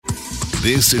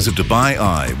This is a Dubai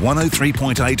Eye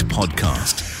 103.8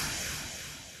 podcast.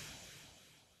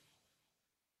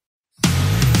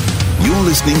 You're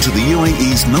listening to the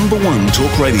UAE's #1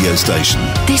 talk radio station.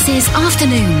 This is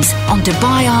Afternoons on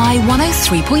Dubai Eye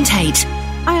 103.8.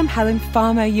 I am Helen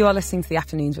Farmer. You are listening to the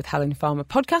Afternoons with Helen Farmer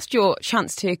podcast, your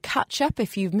chance to catch up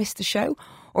if you've missed the show,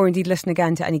 or indeed listen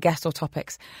again to any guests or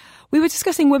topics. We were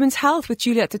discussing women's health with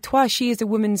Juliette Dutoit. She is a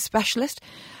women's specialist,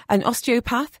 an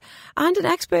osteopath, and an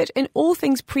expert in all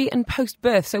things pre- and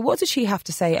post-birth. So what does she have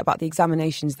to say about the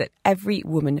examinations that every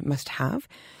woman must have?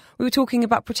 We were talking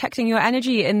about protecting your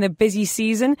energy in the busy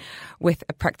season with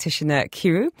a practitioner,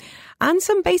 Kiru, and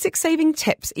some basic saving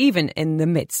tips, even in the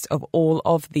midst of all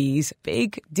of these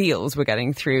big deals we're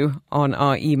getting through on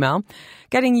our email.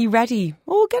 Getting you ready,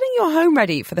 or getting your home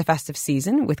ready for the festive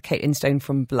season with Kate Instone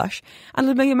from Blush. And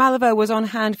Lamia Malava was on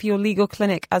hand for your legal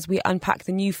clinic as we unpack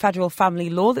the new federal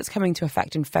family law that's coming to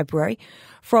effect in February.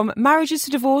 From marriages to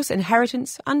divorce,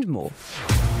 inheritance and more.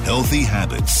 Healthy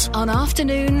habits. On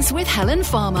Afternoons with Helen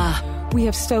Farmer. We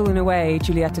have stolen away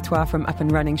Juliette Dutoit from Up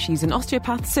and Running. She's an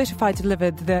osteopath certified to deliver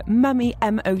the Mummy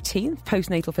MOT,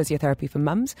 postnatal physiotherapy for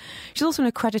mums. She's also an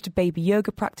accredited baby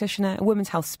yoga practitioner, a women's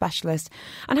health specialist,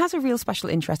 and has a real special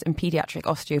interest in paediatric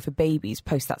osteo for babies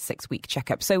post that 6-week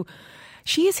checkup. So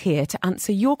she is here to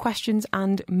answer your questions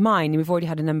and mine. We've already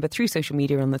had a number through social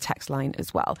media on the text line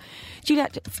as well.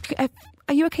 Juliette,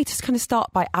 are you okay to kind of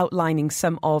start by outlining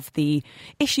some of the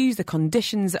issues, the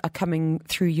conditions that are coming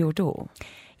through your door?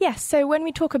 Yes, so when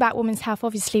we talk about women's health,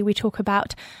 obviously we talk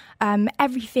about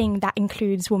everything that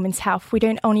includes women's health. We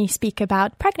don't only speak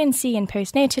about pregnancy and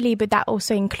postnatally, but that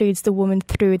also includes the woman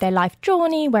through their life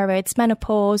journey, whether it's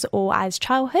menopause or as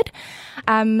childhood.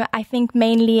 I think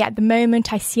mainly at the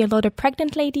moment I see a lot of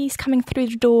pregnant ladies coming through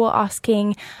the door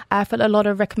asking for a lot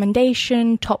of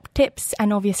recommendation, top tips,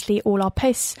 and obviously all our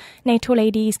postnatal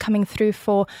ladies coming through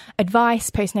for advice,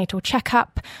 postnatal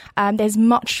checkup. There's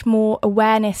much more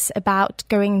awareness about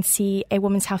going and see a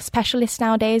women's health specialist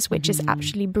nowadays, which is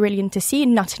absolutely brilliant to see.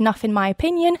 Not enough in my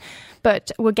opinion, but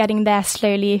we're getting there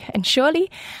slowly and surely.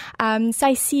 So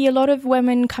I see a lot of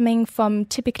women coming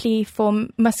typically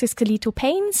from musculoskeletal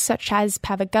pains, such as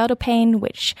pelvic girdle pain,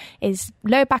 which is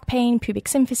low back pain, pubic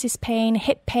symphysis pain,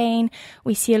 hip pain.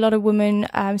 We see a lot of women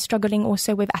struggling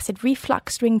also with acid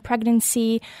reflux during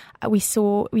pregnancy. We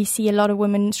see a lot of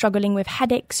women struggling with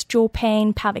headaches, jaw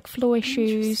pain, pelvic floor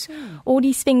issues. All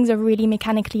these things are really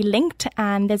mechanically linked,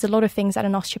 and there's a lot of things that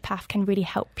an osteopath can really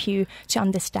help you to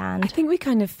understand. I think we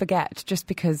kind of forget, just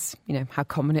because, you know, how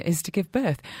common it is to give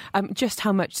birth, just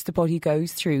how much the body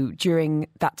goes through during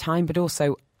that time, but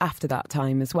also after that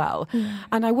time as well.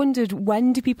 And I wondered,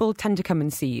 when do people tend to come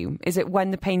and see you? Is it when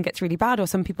the pain gets really bad, or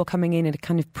some people coming in a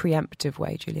kind of preemptive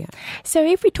way, Juliette? So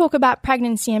if we talk about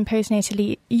pregnancy and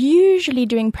postnatally, usually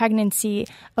during pregnancy,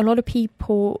 a lot of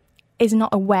people is not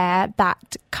aware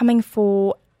that coming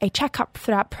for a checkup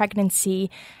throughout pregnancy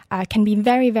can be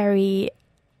very, very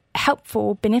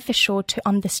helpful, beneficial to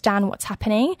understand what's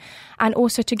happening, and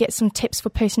also to get some tips for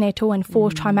postnatal and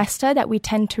fourth trimester that we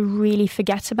tend to really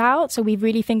forget about. So we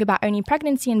really think about only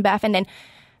pregnancy and birth, and then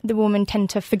the women tend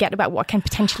to forget about what can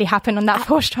potentially happen on that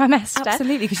fourth trimester.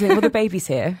 Absolutely, because you think, well, the baby's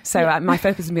here, so my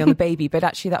focus will be on the baby, but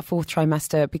actually that fourth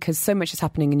trimester, because so much is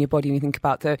happening in your body, when you think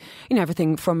about the, you know,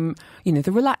 everything from, you know, the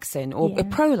relaxin or a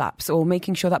prolapse, or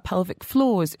making sure that pelvic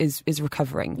floor is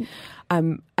recovering.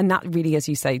 And that really, as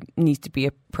you say, needs to be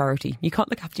a priority. You can't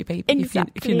look after your baby if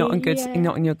you're not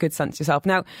in your good sense yourself.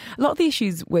 Now, a lot of the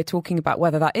issues we're talking about,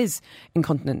 whether that is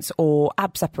incontinence or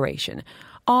ab separation,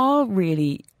 are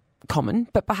really common,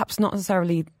 but perhaps not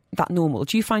necessarily that normal.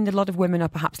 Do you find a lot of women are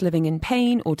perhaps living in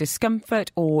pain or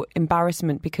discomfort or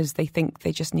embarrassment because they think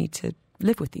they just need to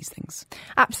live with these things?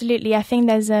 Absolutely. I think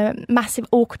there's a massive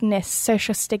awkwardness,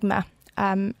 social stigma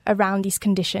around these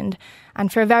conditions.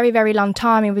 And for a very, very long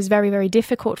time, it was very, very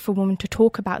difficult for women to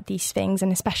talk about these things,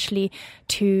 and especially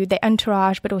to their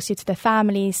entourage, but also to their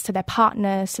families, to their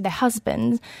partners, to their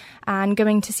husbands. And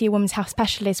going to see a women's health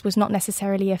specialist was not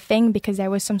necessarily a thing because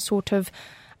there was some sort of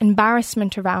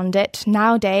embarrassment around it.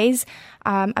 Nowadays,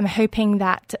 I'm hoping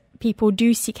that people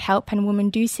do seek help and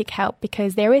women do seek help,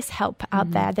 because there is help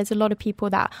out there. There's a lot of people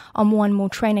that are more and more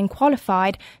trained and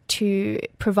qualified to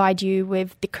provide you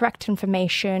with the correct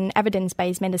information,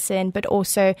 evidence-based medicine, but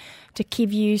also to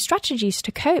give you strategies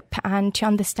to cope and to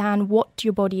understand what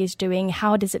your body is doing,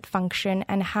 how does it function,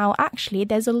 and how actually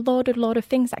there's a lot of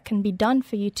things that can be done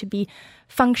for you to be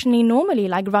functioning normally,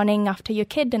 like running after your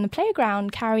kid in the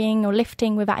playground, carrying or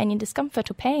lifting without any discomfort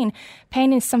or pain.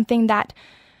 Pain is something that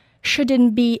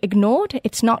shouldn't be ignored.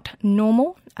 It's not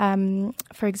normal.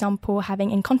 For example, having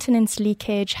incontinence,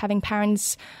 leakage, having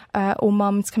parents or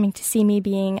mums coming to see me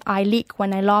being I leak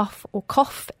when I laugh or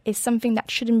cough is something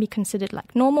that shouldn't be considered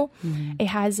like normal. It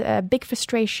has a big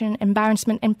frustration,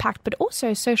 embarrassment impact, but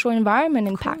also social environment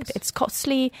impact. It's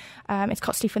costly. It's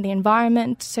costly for the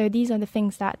environment. So these are the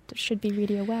things that should be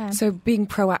really aware. So being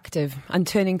proactive and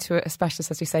turning to a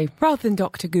specialist, as you say, rather than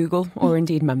Dr. Google or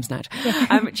indeed Mumsnet.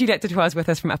 Juliette Dutoit is with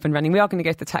us from Up and Running. We are going to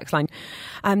go to the text line.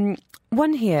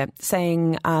 One here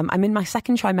saying, I'm in my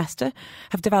second trimester,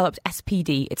 have developed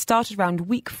SPD. It started around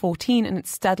week 14 and it's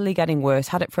steadily getting worse.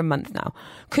 Had it for a month now.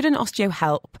 Could an osteo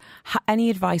help? Any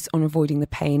advice on avoiding the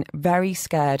pain? Very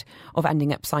scared of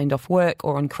ending up signed off work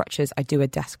or on crutches. I do a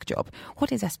desk job.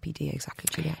 What is SPD exactly,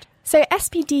 Juliette? So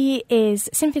SPD is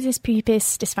symphysis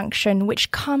pubis dysfunction,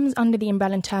 which comes under the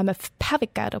umbrella term of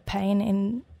pelvic girdle pain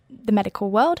in the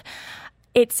medical world.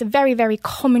 It's a very, very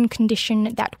common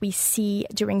condition that we see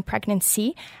during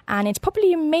pregnancy, and it's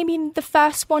probably maybe the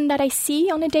first one that I see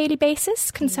on a daily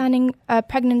basis concerning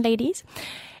pregnant ladies.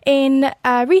 In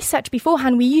research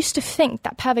beforehand, we used to think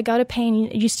that pelvic girdle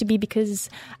pain used to be because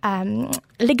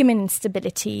ligament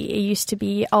instability. It used to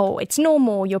be, it's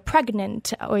normal, you're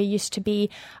pregnant, or it used to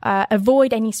be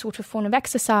avoid any sort of form of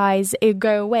exercise, it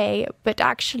go away. But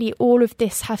actually, all of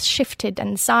this has shifted,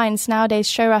 and science nowadays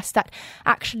show us that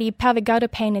actually pelvic girdle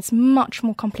pain is much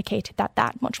more complicated than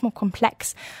that, much more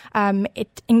complex.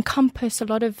 It encompasses a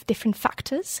lot of different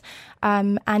factors,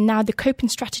 and now the coping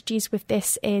strategies with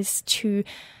this is to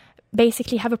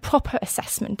basically have a proper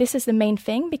assessment. This is the main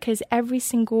thing, because every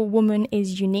single woman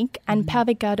is unique, and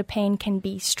pelvic girdle pain can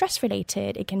be stress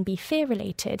related, it can be fear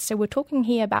related. So we're talking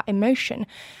here about emotion.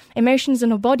 Emotions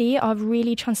in our body are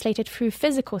really translated through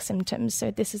physical symptoms.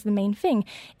 So this is the main thing.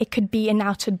 It could be an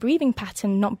altered breathing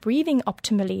pattern, not breathing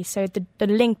optimally. So the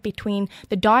link between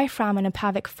the diaphragm and a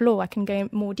pelvic floor, I can go in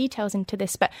more details into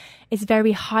this, but it's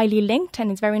very highly linked, and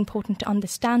it's very important to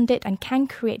understand it, and can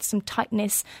create some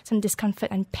tightness, some discomfort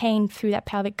and pain through that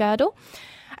pelvic girdle.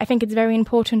 I think it's very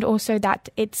important also that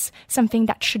it's something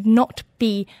that should not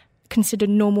be considered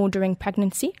normal during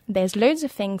pregnancy. There's loads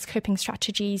of things, coping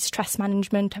strategies, stress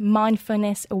management,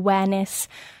 mindfulness, awareness,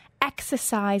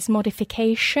 exercise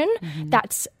modification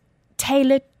that's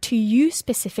tailored to you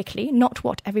specifically, not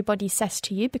what everybody says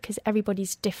to you, because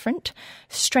everybody's different.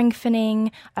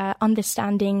 Strengthening,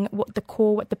 understanding what the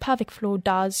core, what the pelvic floor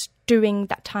does during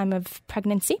that time of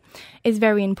pregnancy is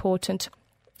very important.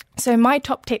 So my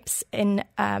top tips in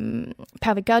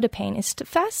pelvic girdle pain is to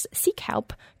first seek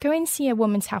help, go and see a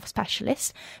women's health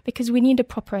specialist, because we need a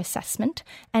proper assessment.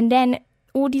 And then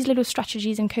all these little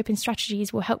strategies and coping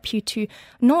strategies will help you to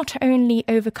not only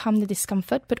overcome the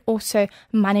discomfort, but also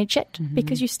manage it,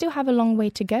 because you still have a long way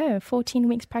to go. 14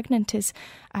 weeks pregnant is...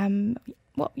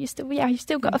 you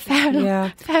still got a fair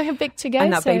bit to go.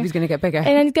 And that baby's going to get bigger.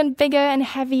 And it's going to be bigger and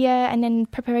heavier, and then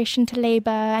preparation to labour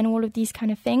and all of these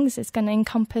kind of things. It's going to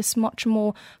encompass much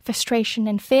more frustration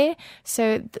and fear.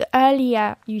 So the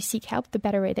earlier you seek help, the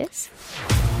better it is.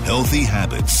 Healthy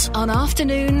habits. On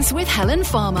Afternoons with Helen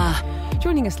Farmer.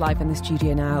 Joining us live in the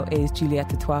studio now is Juliette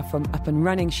Dutoit from Up and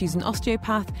Running. She's an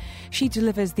osteopath. She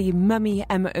delivers the Mummy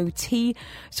MOT. She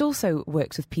also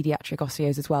works with paediatric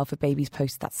osteos as well for babies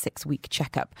post that 6-week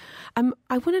checkup. I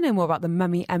want to know more about the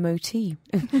Mummy MOT.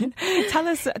 Tell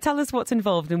us what's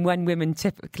involved and when women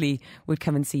typically would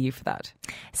come and see you for that.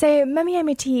 So Mummy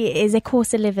MOT is a course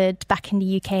delivered back in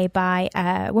the UK by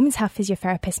women's health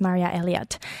physiotherapist Maria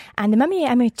Elliott. And the Mummy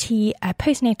MOT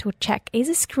postnatal check is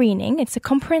a screening. It's a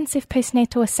comprehensive postnatal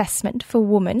assessment for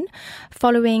women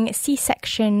following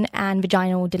C-section and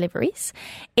vaginal deliveries.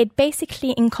 It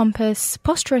basically encompasses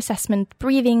posture assessment,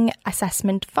 breathing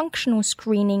assessment, functional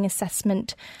screening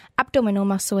assessment, abdominal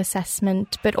muscle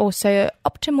assessment, but also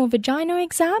optimal vaginal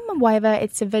exam, whether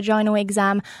it's a vaginal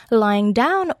exam lying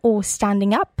down or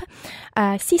standing up,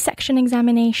 C-section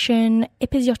examination,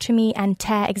 episiotomy and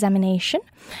tear examination.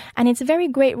 And it's a very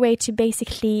great way to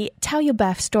basically tell your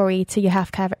birth story to your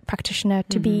healthcare practitioner,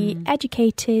 to be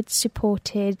educated,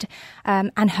 supported,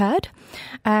 and heard.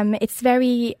 It's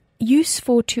very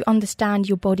useful to understand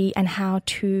your body and how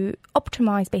to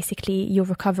optimize basically your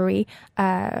recovery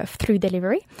through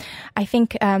delivery. I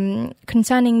think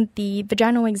concerning the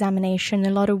vaginal examination, a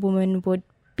lot of women would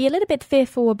be a little bit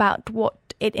fearful about what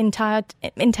it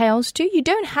entails too. You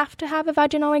don't have to have a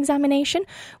vaginal examination.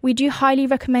 We do highly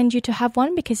recommend you to have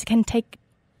one, because it can take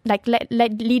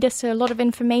lead us to a lot of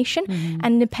information.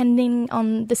 And depending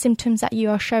on the symptoms that you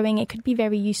are showing, it could be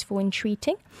very useful in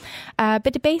treating.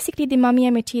 But basically, the Mummy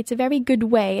MOT, it's a very good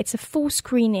way. It's a full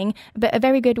screening, but a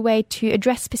very good way to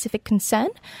address specific concern,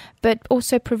 but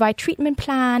also provide treatment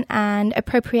plan and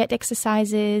appropriate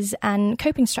exercises and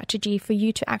coping strategy for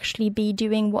you to actually be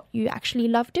doing what you actually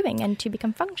love doing and to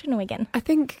become functional again. I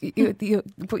think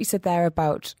what you said there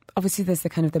about, obviously there's the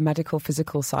kind of the medical,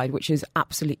 physical side, which is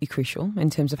absolutely crucial in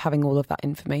terms of having all of that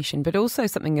information, but also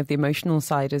something of the emotional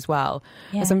side as well.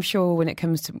 Yeah. As I'm sure when it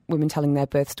comes to women telling their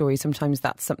birth stories, sometimes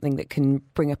that's something that can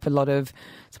bring up a lot of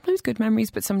sometimes good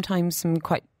memories, but sometimes some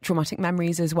quite traumatic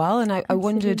memories as well. And I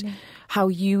wondered how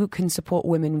you can support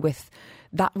women with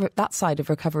that side of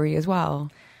recovery as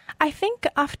well. I think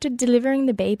after delivering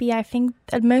the baby, I think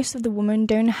that most of the women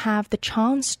don't have the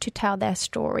chance to tell their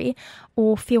story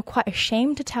or feel quite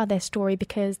ashamed to tell their story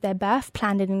because their birth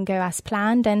plan didn't go as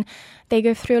planned and they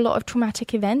go through a lot of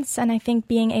traumatic events. And I think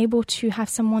being able to have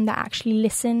someone that actually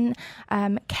listens,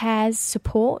 cares,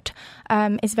 support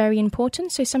is very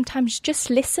important. So sometimes just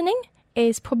listening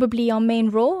is probably our main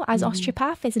role as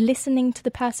osteopath, is listening to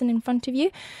the person in front of you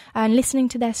and listening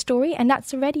to their story. And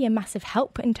that's already a massive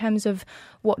help in terms of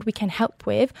what we can help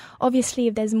with. Obviously,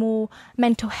 if there's more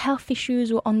mental health issues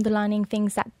or underlying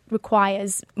things that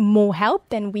requires more help,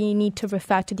 then we need to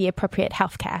refer to the appropriate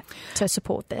healthcare to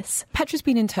support this. Petra's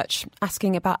been in touch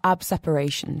asking about ab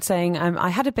separation, saying, I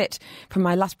had a bit from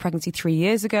my last pregnancy 3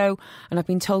 years ago, and I've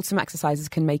been told some exercises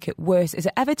can make it worse. Is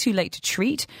it ever too late to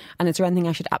treat? And is there anything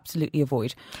I should absolutely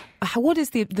avoid? What is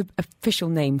the official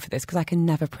name for this? Because I can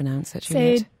never pronounce it,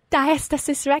 Juliet. So,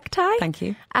 diastasis recti. Thank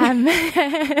you.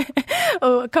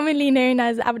 Or commonly known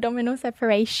as abdominal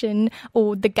separation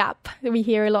or the gap. We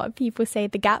hear a lot of people say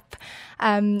the gap,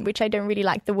 which I don't really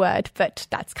like the word, but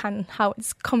that's kind of how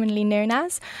it's commonly known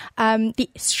as. The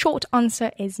short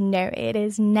answer is no, it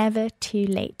is never too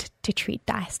late to treat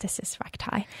diastasis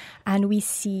recti. And we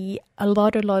see a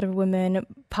lot of women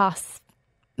pass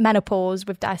menopause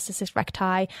with diastasis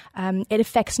recti. It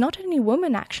affects not only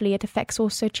women, actually, it affects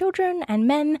also children and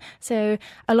men. So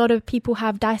a lot of people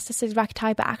have diastasis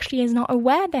recti, but actually is not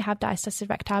aware they have diastasis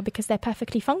recti because they're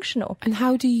perfectly functional. And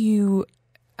how do you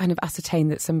kind of ascertain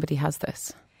that somebody has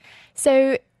this?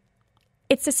 So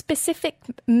it's a specific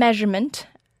measurement.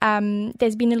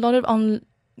 There's been a lot of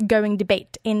ongoing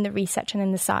debate in the research and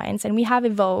in the science, and we have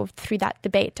evolved through that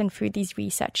debate and through these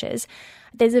researchers.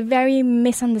 There's a very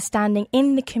misunderstanding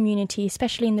in the community,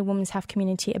 especially in the women's health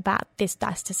community, about this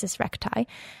diastasis recti.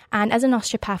 And as an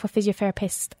osteopath or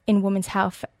physiotherapist in women's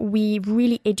health, we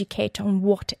really educate on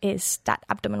what is that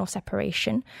abdominal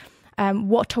separation.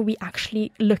 What are we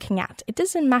actually looking at? It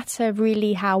doesn't matter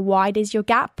really how wide is your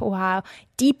gap or how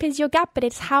deep is your gap, but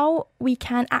it's how we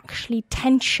can actually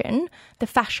tension the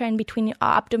fascia in between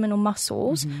our abdominal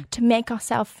muscles to make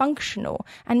ourselves functional.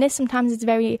 And this sometimes is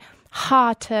very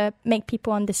hard to make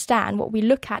people understand. What we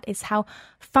look at is how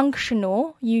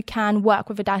functional you can work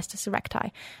with a diastasis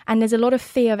recti. And there's a lot of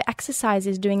fear of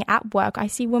exercises doing ab work. I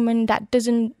see women that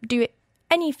doesn't do it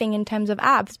anything in terms of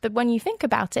abs, but when you think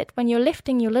about it, when you're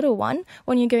lifting your little one,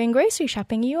 when you're going grocery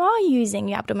shopping, you are using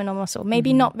your abdominal muscle,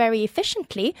 maybe not very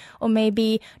efficiently, or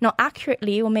maybe not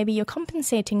accurately, or maybe you're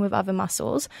compensating with other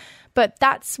muscles. But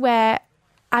that's where,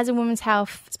 as a women's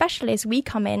health specialist, we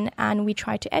come in and we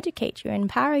try to educate you and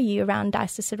empower you around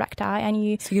diastasis recti, and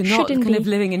you so you're not kind of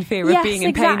living in fear of being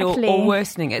in pain or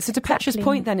worsening it. So to Petra's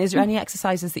point then, is there any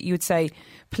exercises that you would say,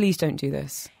 please don't do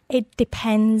this? It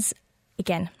depends.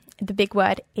 Again, the big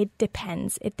word, it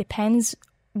depends. It depends.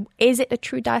 Is it a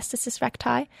true diastasis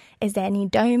recti? Is there any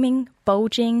doming,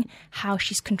 bulging, how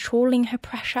she's controlling her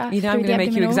pressure? You know, I'm going to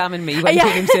make you examine me when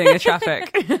William's doing the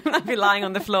traffic. I'll be lying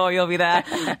on the floor, you'll be there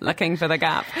looking for the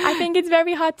gap. I think it's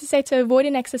very hard to say to avoid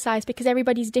an exercise because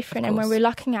everybody's different, and when we're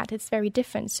looking at it, it's very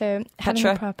different. So having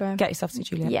Petra, a proper... get yourself to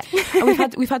Juliet. Yeah.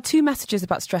 And we've had two messages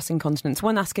about stress incontinence.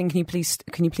 One asking, can you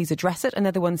please address it?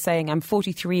 Another one saying, I'm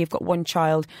 43, I've got one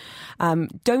child,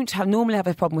 normally have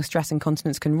a problem with stress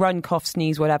incontinence, can run, cough,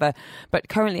 sneeze, whatever, but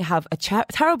currently have a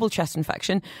terrible chest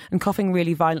infection and coughing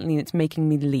really violently, and it's making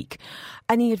me leak.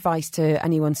 Any advice to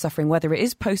anyone suffering, whether it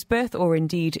is post-birth or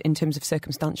indeed in terms of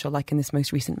circumstantial, like in this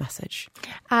most recent message?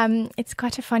 It's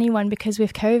quite a funny one because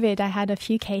with COVID, I had a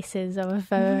few cases of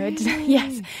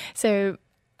yes. So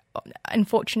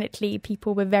unfortunately,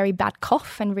 people with very bad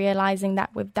cough and realizing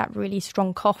that with that really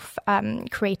strong cough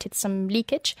created some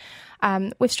leakage.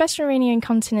 With stress urinary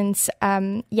incontinence,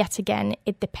 yet again,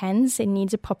 it depends. It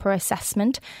needs a proper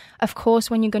assessment. Of course,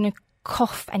 when you're going to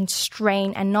cough and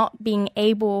strain and not being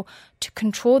able to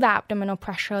control the abdominal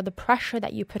pressure, the pressure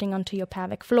that you're putting onto your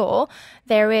pelvic floor,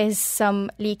 there is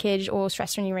some leakage or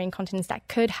stress urinary incontinence that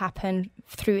could happen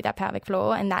through that pelvic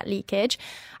floor and that leakage.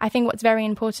 I think what's very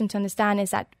important to understand is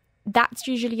that that's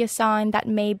usually a sign that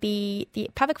maybe the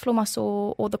pelvic floor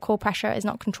muscle or the core pressure is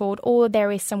not controlled, or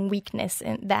there is some weakness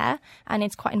in there. And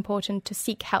it's quite important to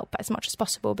seek help as much as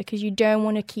possible, because you don't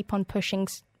want to keep on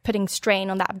putting strain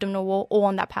on that abdominal wall or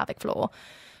on that pelvic floor.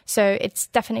 So it's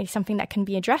definitely something that can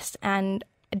be addressed, and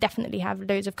definitely have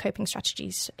loads of coping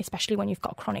strategies, especially when you've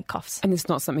got chronic coughs. And it's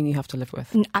not something you have to live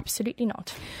with? Absolutely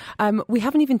not. We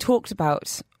haven't even talked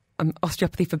about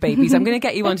osteopathy for babies. I'm going to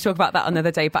get you on to talk about that another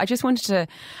day, but I just wanted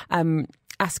to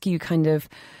ask you kind of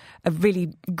a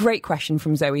really great question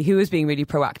from Zoe, who was being really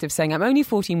proactive, saying, I'm only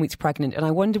 14 weeks pregnant and I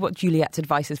wonder what Juliet's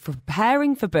advice is for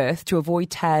preparing for birth to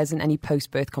avoid tears and any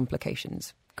post-birth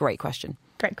complications. Great question.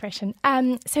 Great question.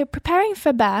 So preparing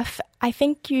for birth, I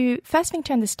think first thing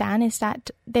to understand is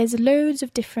that there's loads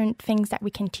of different things that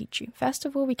we can teach you. First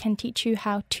of all, we can teach you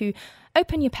how to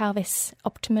open your pelvis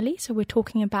optimally. So we're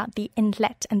talking about the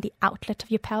inlet and the outlet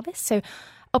of your pelvis. So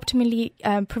optimally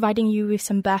providing you with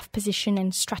some birth position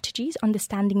and strategies,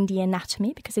 understanding the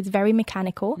anatomy, because it's very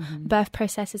mechanical. Mm-hmm. Birth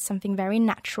process is something very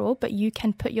natural, but you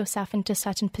can put yourself into a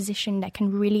certain position that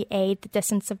can really aid the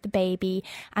descent of the baby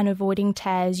and avoiding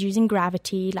tears using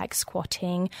gravity, like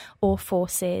squatting or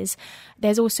forces.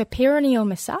 There's also perineal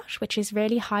massage, which is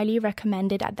really highly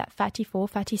recommended at that 34,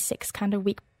 36 kind of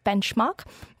week benchmark.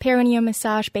 Perineal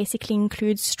massage basically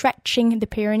includes stretching the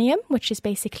perineum, which is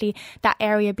basically that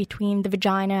area between the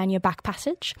vagina and your back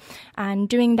passage, and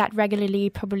doing that regularly,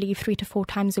 probably 3 to 4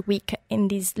 times a week in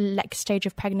this stage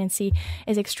of pregnancy,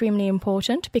 is extremely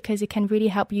important, because it can really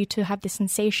help you to have the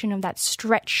sensation of that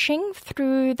stretching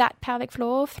through that pelvic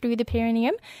floor, through the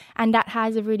perineum, and that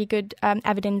has a really good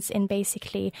evidence in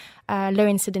basically low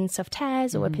incidence of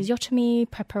tears or episiotomy,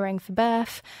 preparing for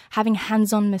birth, having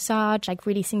hands-on massage, like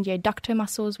releasing your adductor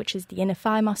muscles, which is the inner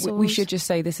thigh muscles. We should just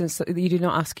say this is, you do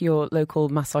not ask your local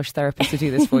massage therapist to do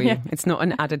this for you. Yeah. It's not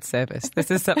an added service. This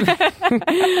is something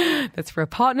that's for a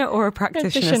partner or a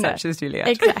practitioner such as Juliet.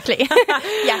 Exactly.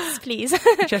 Yes, please.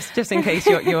 just in case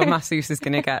your masseuse is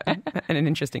going to get an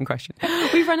interesting question.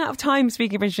 We've run out of time,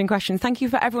 speaking of interesting questions. Thank you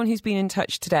for everyone who's been in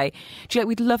touch today. Juliet,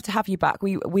 we'd love to have you back.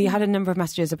 We had a number of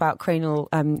messages about cranial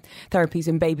therapies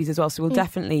in babies as well, so we'll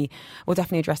definitely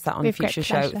address that on a future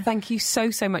show. Thank you so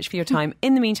much for your time.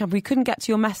 In the meantime, if we couldn't get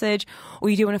to your message, or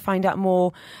you do want to find out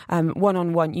more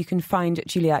one-on-one, you can find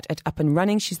Juliet at Up and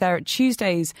Running. She's there at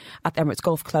Tuesdays at the Emirates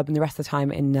Golf Club and the rest of the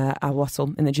time in Al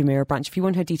Wasl in the Jumeirah branch. If you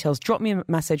want her details, drop me a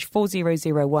message,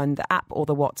 4001, the app or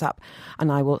the WhatsApp,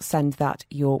 and I will send that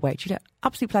your way. Juliet,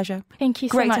 absolute pleasure. Thank you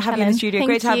so much, Great to have Helen. you in the studio. Thank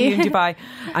Great to have you in you. Dubai,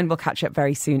 and we'll catch up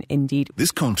very soon indeed.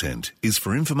 This content is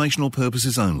for informational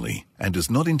purposes only and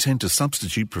does not intend to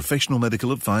substitute professional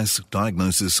medical advice,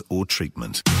 diagnosis or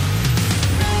treatment.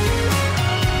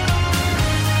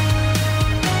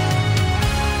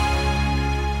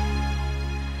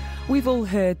 We've all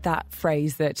heard that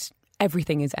phrase that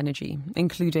everything is energy,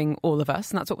 including all of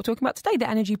us. And that's what we're talking about today, the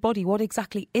energy body. What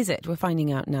exactly is it? We're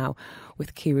finding out now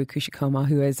with Kiru Kushikoma,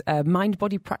 who is a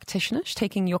mind-body practitioner. She's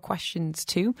taking your questions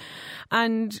too.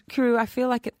 And Kiru, I feel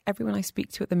like everyone I speak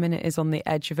to at the minute is on the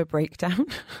edge of a breakdown.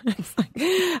 I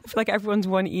feel like everyone's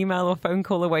one email or phone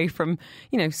call away from,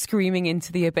 screaming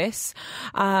into the abyss.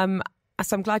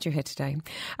 So I'm glad you're here today.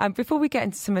 Before we get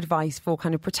into some advice for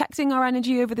kind of protecting our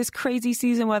energy over this crazy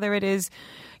season, whether it is,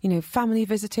 family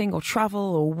visiting or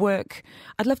travel or work,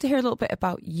 I'd love to hear a little bit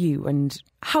about you and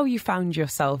how you found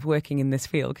yourself working in this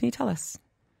field. Can you tell us?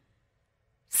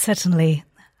 Certainly.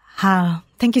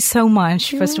 Thank you so much.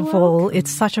 First of all,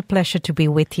 it's such a pleasure to be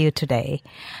with you today.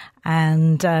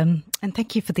 And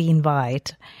thank you for the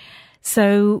invite.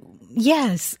 So,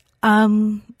 yes,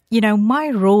 my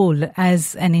role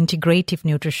as an integrative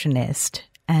nutritionist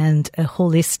and a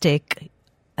holistic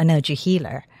energy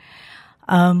healer,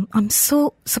 I'm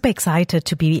so super excited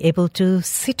to be able to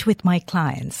sit with my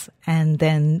clients and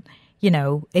then,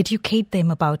 educate them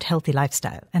about healthy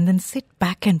lifestyle and then sit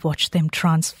back and watch them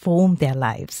transform their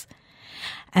lives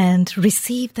and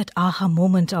receive that aha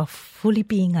moment of fully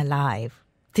being alive.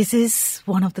 This is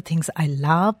one of the things I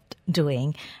loved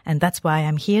doing, and that's why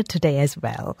I'm here today as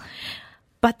well.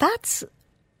 But that's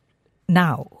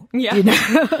now. Yeah.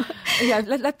 Yeah.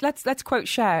 Let's quote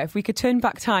Cher. If we could turn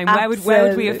back time, where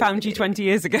would we have found you 20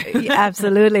 years ago?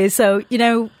 Absolutely. So,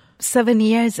 7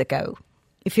 years ago,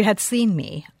 if you had seen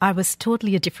me, I was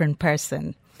totally a different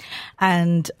person.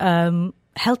 And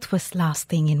health was last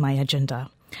thing in my agenda.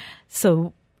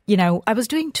 So I was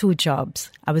doing 2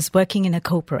 jobs. I was working in a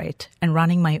corporate and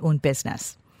running my own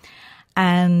business.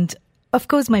 And of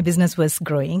course, my business was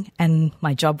growing and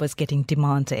my job was getting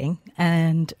demanding.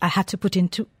 And I had to put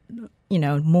into,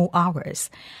 more hours.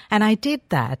 And I did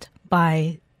that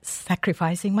by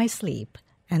sacrificing my sleep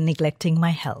and neglecting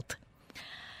my health.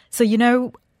 So,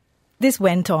 this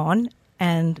went on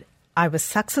and I was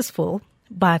successful,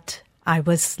 but I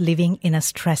was living in a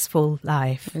stressful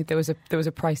life. There was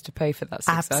a price to pay for that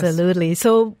success. Absolutely.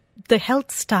 So the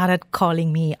health started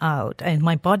calling me out and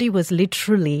my body was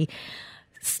literally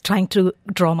trying to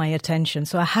draw my attention.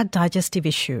 So I had digestive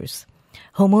issues,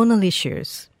 hormonal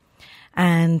issues,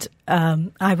 and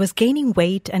I was gaining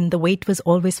weight and the weight was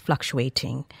always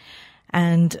fluctuating.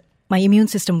 And my immune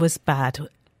system was bad.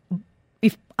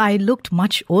 If I looked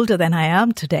much older than I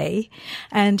am today,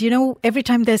 and every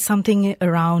time there's something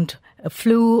around a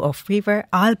flu or fever,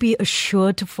 I'll be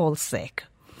assured to fall sick.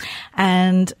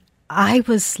 And I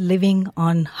was living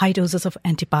on high doses of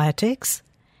antibiotics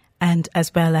and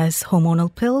as well as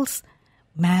hormonal pills.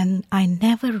 Man, I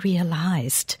never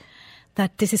realized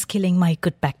that this is killing my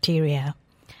good bacteria.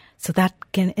 So that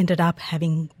ended up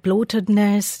having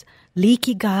bloatedness,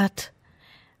 leaky gut,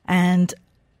 and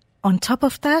on top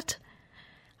of that,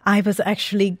 I was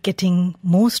actually getting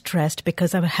more stressed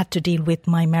because I had to deal with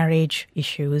my marriage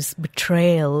issues,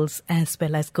 betrayals, as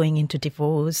well as going into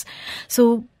divorce.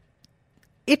 So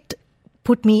it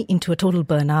put me into a total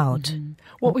burnout. Mm-hmm.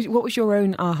 What was your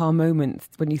own aha moment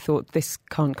when you thought this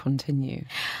can't continue?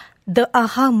 The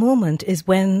aha moment is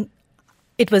when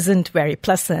it wasn't very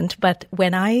pleasant, but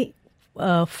when I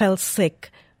fell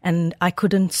sick and I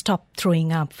couldn't stop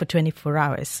throwing up for 24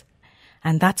 hours.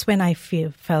 And that's when I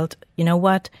felt,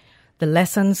 the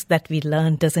lessons that we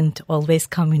learn doesn't always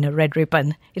come in a red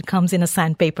ribbon. It comes in a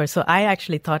sandpaper. So I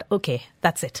actually thought, okay,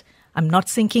 that's it. I'm not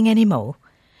sinking anymore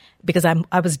because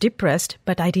I was depressed,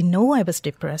 but I didn't know I was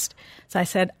depressed. So I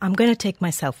said, I'm going to take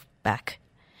myself back.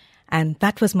 And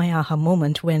that was my aha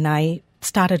moment when I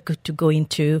started to go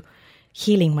into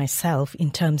healing myself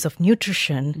in terms of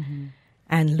nutrition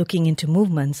and looking into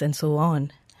movements and so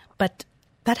on. But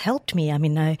that helped me.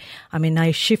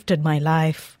 I shifted my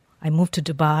life. I moved to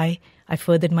Dubai. I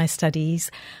furthered my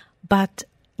studies. But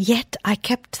yet I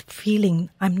kept feeling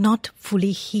I'm not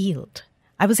fully healed.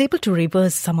 I was able to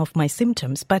reverse some of my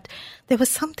symptoms, but there was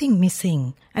something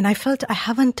missing. And I felt I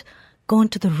haven't gone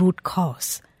to the root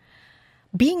cause.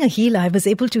 Being a healer, I was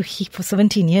able to heal for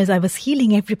 17 years. I was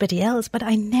healing everybody else, but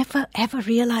I never ever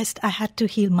realized I had to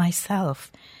heal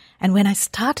myself. And when I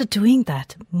started doing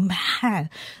that, man,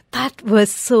 that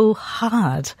was so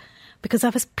hard because I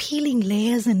was peeling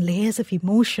layers and layers of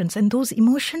emotions. And those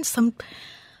emotions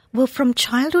were from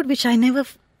childhood, which I never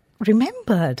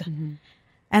remembered. Mm-hmm.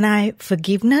 And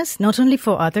forgiveness, not only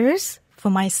for others, for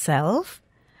myself,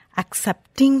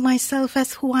 accepting myself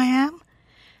as who I am.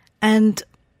 And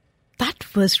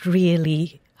that was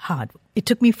really hard. It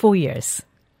took me 4 years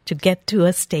to get to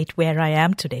a state where I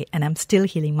am today, and I'm still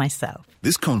healing myself.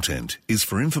 This content is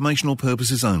for informational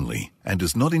purposes only and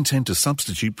does not intend to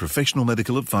substitute professional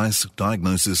medical advice,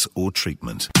 diagnosis, or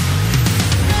treatment.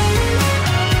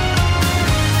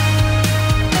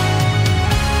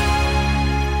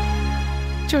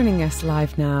 Joining us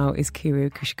live now is Kiru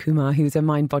Kushikumar, who's a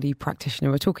mind-body practitioner.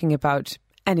 We're talking about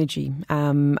energy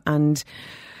and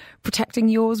protecting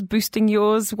yours, boosting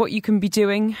yours, what you can be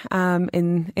doing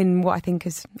in what I think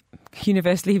is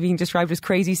universally being described as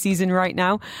crazy season right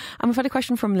now. And we've had a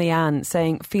question from Leanne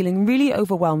saying, feeling really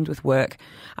overwhelmed with work.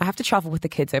 I have to travel with the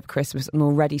kids over Christmas. I'm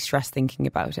already stressed thinking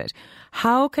about it.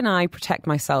 How can I protect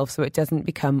myself so it doesn't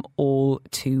become all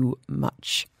too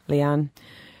much? Leanne,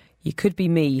 you could be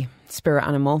me, spirit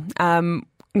animal.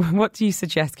 What do you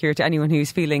suggest, Kira, to anyone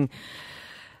who's feeling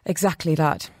exactly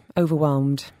that,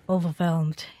 overwhelmed?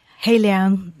 Overwhelmed. Hey,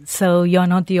 Leanne, so you're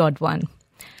not the odd one.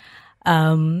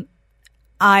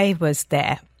 I was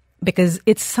there because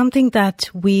it's something that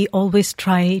we always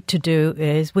try to do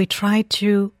is we try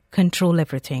to control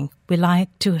everything. We like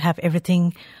to have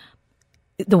everything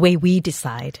the way we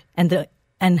decide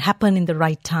and happen in the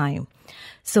right time.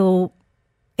 So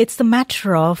it's the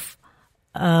matter of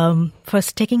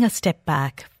first taking a step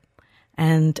back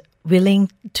and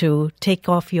willing to take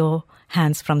off your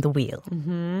hands from the wheel.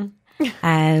 Mm-hmm.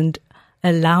 And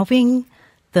allowing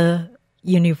the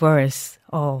universe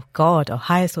or God or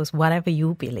higher source, whatever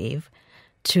you believe,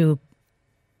 to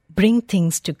bring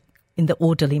things in the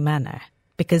orderly manner.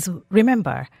 Because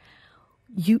remember,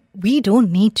 we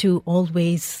don't need to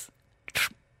always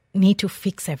need to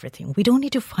fix everything. We don't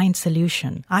need to find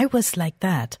solution. I was like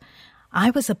that. I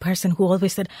was a person who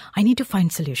always said, I need to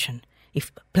find solution.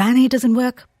 If plan A doesn't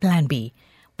work, plan B.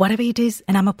 whatever it is,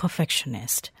 and I'm a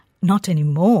perfectionist. Not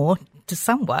anymore, to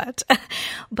somewhat.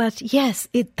 But yes,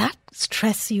 that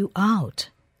stresses you out,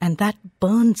 and that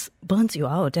burns you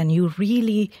out, and you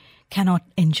really cannot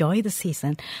enjoy the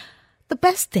season. The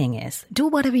best thing is, do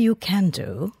whatever you can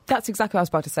do. That's exactly what I was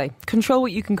about to say. Control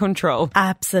what you can control.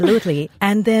 Absolutely.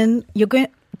 And then you're going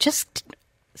to just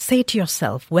say to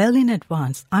yourself, well in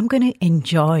advance, I'm going to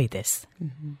enjoy this.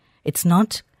 Mm-hmm. It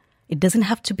doesn't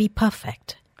have to be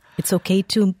perfect. It's okay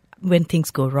to when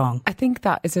things go wrong. I think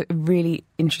that is a really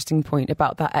interesting point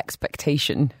about that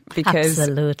expectation, because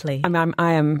absolutely.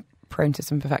 I am prone to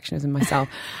some perfectionism myself.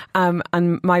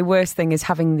 And my worst thing is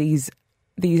having these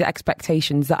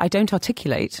expectations that I don't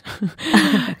articulate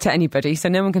to anybody, so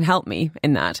no one can help me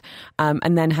in that,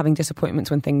 and then having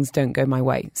disappointments when things don't go my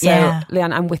way. So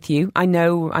Leanne, I'm with you. I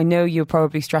know you're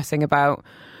probably stressing about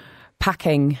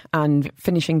packing and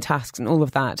finishing tasks and all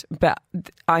of that, but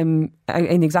I'm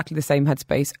in exactly the same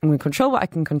headspace. I'm going to control what I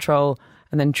can control,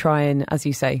 and then try and, as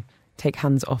you say, take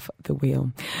hands off the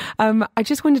wheel. I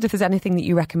just wondered if there's anything that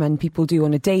you recommend people do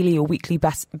on a daily or weekly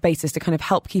basis to kind of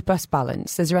help keep us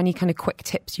balanced. Is there any kind of quick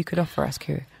tips you could offer us,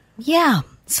 Kira? Yeah.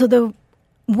 So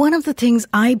one of the things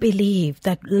I believe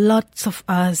that lots of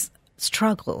us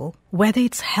struggle, whether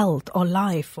it's health or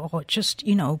life or just,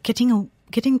 getting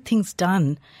things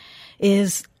done,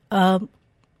 is,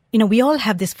 we all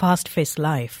have this fast-paced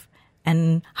life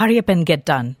and hurry up and get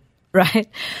done, right?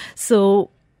 So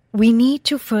we need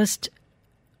to first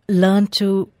learn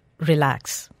to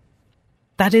relax.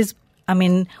 That is,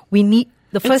 we need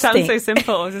the first thing. It sounds so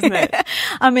simple, isn't it?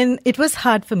 It was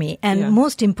hard for me. And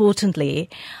most importantly,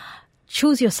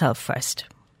 choose yourself first.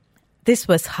 This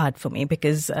was hard for me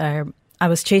because I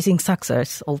was chasing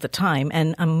success all the time.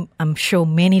 And I'm sure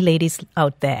many ladies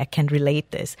out there can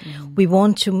relate this. Mm. We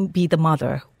want to be the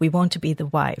mother. We want to be the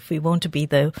wife. We want to be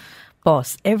the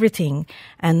boss, everything.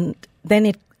 And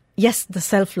then yes, the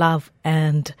self-love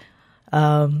and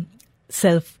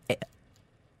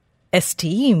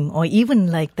self-esteem, or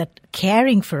even like that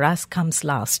caring for us, comes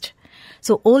last.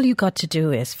 So all you got to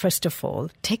do is, first of all,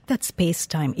 take that space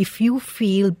time. If you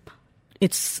feel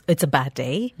it's a bad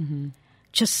day, mm-hmm.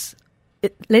 just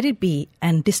let it be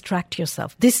and distract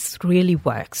yourself. This really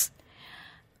works.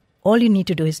 All you need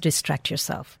to do is distract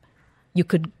yourself. You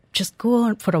could just go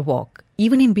out for a walk,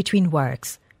 even in between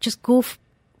works. Just go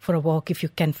for a walk if you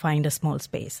can find a small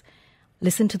space.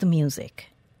 Listen to the music.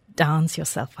 Dance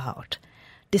yourself out.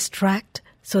 Distract,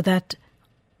 so that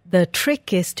the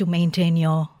trick is to maintain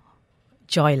your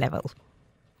joy level.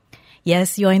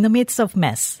 Yes, you're in the midst of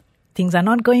mess. Things are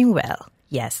not going well.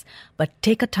 Yes, but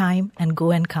take a time and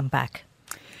go and come back.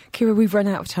 Kira, we've run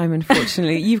out of time,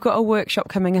 unfortunately. You've got a workshop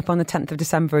coming up on the 10th of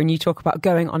December and you talk about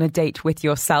going on a date with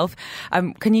yourself.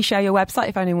 Can you share your website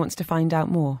if anyone wants to find out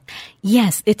more?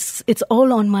 Yes, it's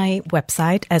all on my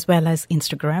website as well as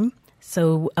Instagram.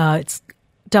 So it's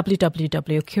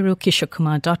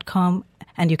www.kirukishakumar.com,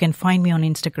 and you can find me on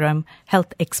Instagram,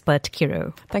 Health Expert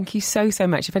Kiru. Thank you so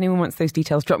much. If anyone wants those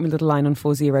details, drop me a little line on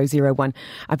 4001.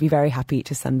 I'd be very happy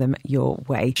to send them your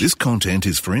way. This content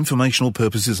is for informational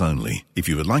purposes only. If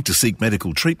you would like to seek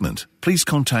medical treatment, please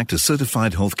contact a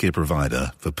certified healthcare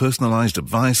provider for personalised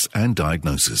advice and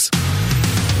diagnosis.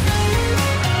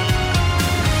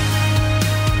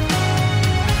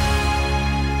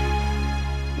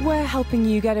 We're helping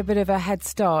you get a bit of a head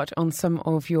start on some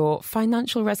of your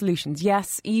financial resolutions.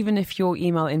 Yes, even if your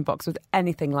email inbox was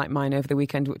anything like mine over the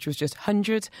weekend, which was just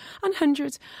hundreds and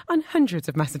hundreds and hundreds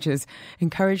of messages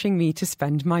encouraging me to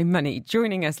spend my money.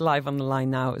 Joining us live on the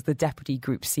line now is the Deputy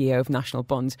Group CEO of National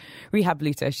Bonds, Rehab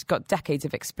Luta. She's got decades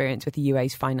of experience with the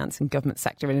UAE's finance and government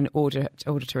sector and an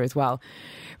auditor as well.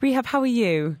 Rehab, how are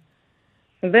you?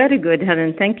 Very good,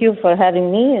 Helen. Thank you for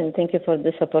having me, and thank you for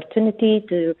this opportunity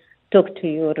to talk to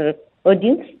your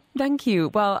audience. Thank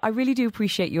you. Well, I really do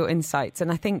appreciate your insights.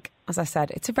 And I think, as I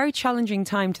said, it's a very challenging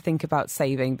time to think about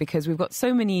saving because we've got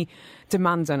so many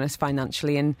demands on us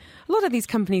financially. And a lot of these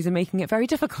companies are making it very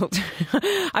difficult.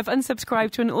 I've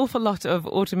unsubscribed to an awful lot of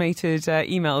automated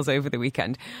emails over the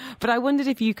weekend. But I wondered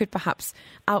if you could perhaps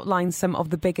outline some of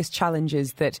the biggest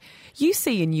challenges that you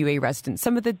see in UAE residents,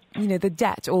 some of the, the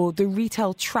debt or the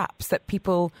retail traps that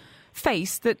people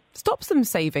face that stops them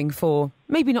saving for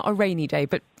maybe not a rainy day,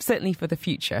 but certainly for the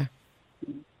future.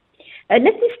 Let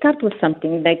me start with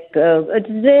something like a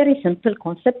very simple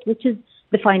concept, which is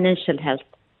the financial health.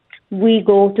 We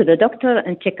go to the doctor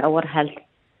and check our health,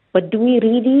 but do we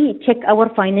really check our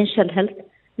financial health?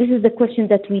 This is the question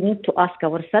that we need to ask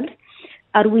ourselves.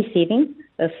 Are we saving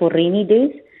for rainy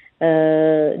days?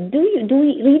 Do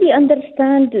we really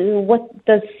understand what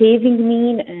does saving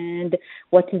mean and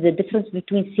what is the difference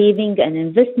between saving and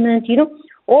investment?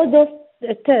 all those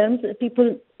terms, people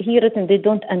hear it and they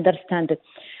don't understand it.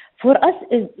 For us,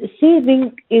 saving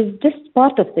is just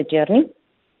part of the journey.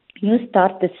 You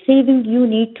start the saving, you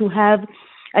need to have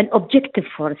an objective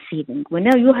for saving. When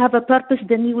now you have a purpose,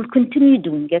 then you will continue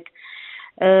doing it.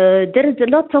 There is a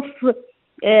lot of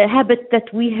habit that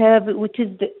we have, which is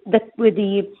the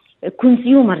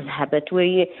consumer's habit,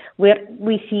 where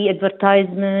we see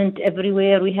advertisement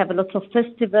everywhere. We have a lot of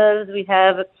festivals. We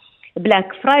have Black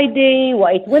Friday,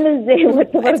 White Wednesday,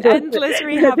 whatever. It's endless,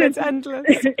 Rehab. It's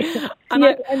endless. And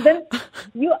then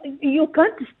you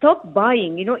can't stop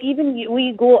buying. Even we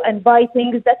go and buy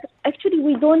things that actually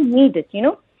we don't need it.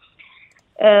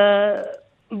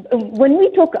 When we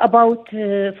talk about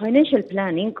financial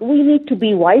planning, we need to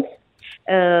be wise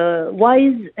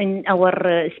in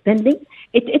our spending.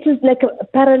 It is like a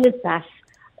parallel path.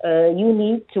 You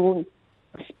need to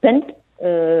spend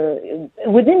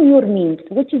within your means,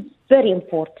 which is very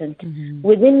important. Mm-hmm.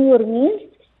 Within your means,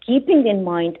 keeping in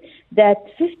mind that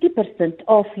 50%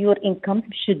 of your income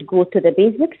should go to the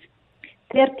basics,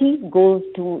 30% goes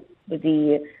to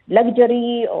the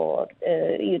luxury or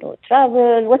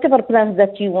travel, whatever plans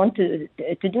that you want to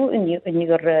do in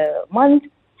your month.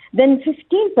 Then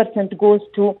 15% goes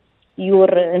to your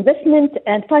investment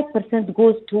and 5%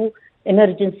 goes to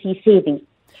emergency saving.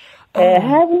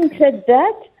 Having said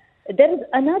that, there is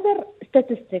another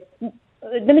statistic.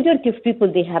 The majority of people,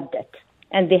 they have debt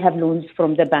and they have loans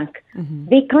from the bank. Mm-hmm.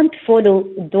 They can't follow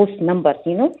those numbers,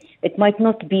 It might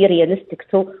not be realistic.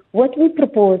 So what we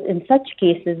propose in such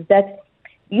cases that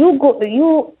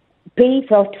you pay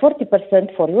about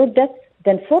 40% for your debt,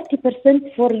 then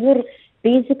 40% for your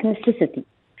basic necessity.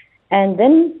 And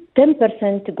then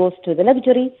 10% goes to the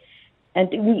luxury. And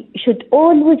we should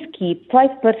always keep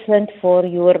 5% for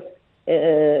your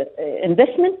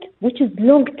investment, which is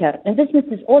long-term.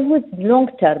 Investment is always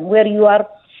long-term, where you are.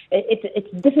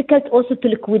 It's difficult also to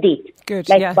liquidate. Good,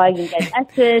 buying an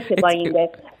asset,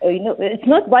 it's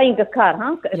not buying a car,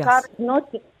 huh? A car is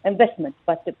not investment,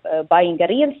 but buying a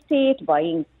real estate,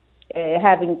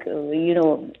 having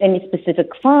any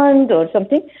specific fund or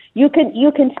something. You can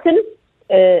still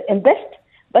invest,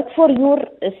 but for your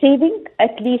saving,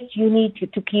 at least you need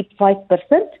to keep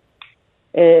 5%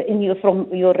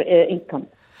 from your income.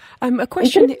 A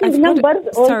question.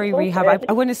 Sorry, Rehab.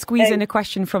 I want to squeeze in a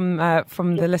question from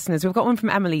the listeners. We've got one from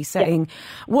Emily saying,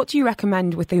 "What do you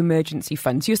recommend with the emergency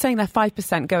funds?" You're saying that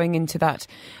 5% going into that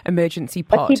emergency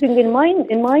pot. But keeping in mind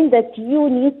that you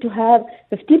need to have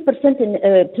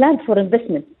 15% planned for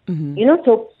investment. Mm-hmm.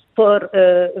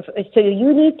 So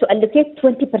you need to allocate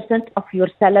 20% of your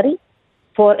salary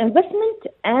for investment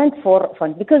and for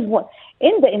fund, because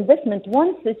in the investment,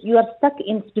 once you are stuck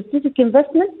in specific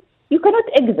investment, you cannot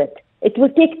exit. It will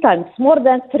take time. It's more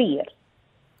than 3 years.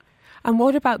 And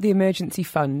what about the emergency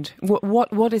fund?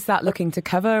 What is that looking to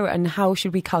cover, and how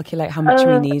should we calculate how much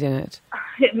we need in it?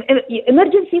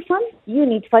 Emergency fund, you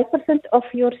need 5% of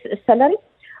your salary.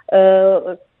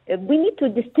 We need to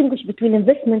distinguish between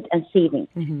investment and saving.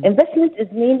 Mm-hmm. Investment is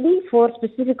mainly for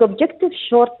specific objectives,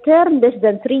 short term, less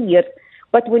than 3 years.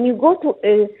 But when you go to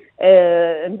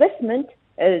investment,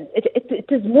 it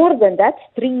is more than that,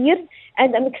 3 years,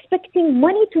 and I'm expecting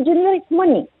money to generate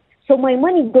money. So my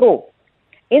money grow.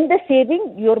 In the saving,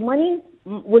 your money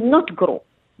will not grow.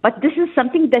 But this is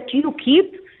something that you keep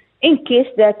in case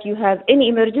that you have any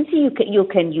emergency, you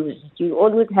can use it. You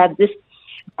always have this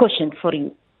cushion for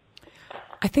you.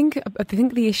 I think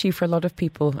the issue for a lot of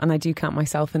people, and I do count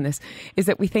myself in this, is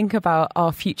that we think about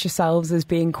our future selves as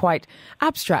being quite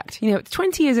abstract. It's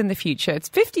 20 years in the future, it's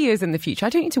 50 years in the future. I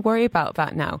don't need to worry about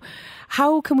that now.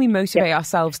 How can we motivate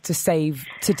ourselves to save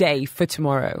today for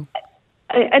tomorrow?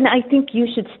 And I think you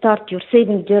should start your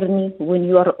saving journey when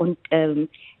you are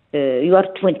you are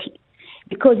 20,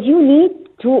 because you need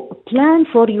to plan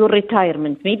for your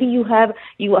retirement. Maybe you have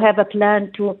a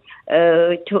plan to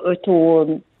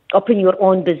open your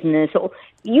own business. So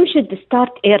you should start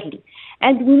early.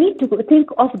 And we need to think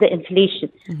of the inflation.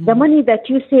 Mm-hmm. The money that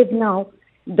you save now,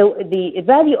 the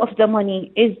value of the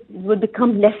money will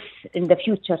become less in the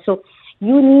future. So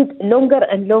you need longer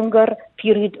and longer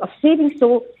period of saving.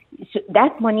 So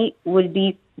that money will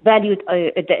be valued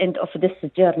at the end of this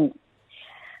journey.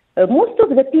 Most of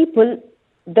the people,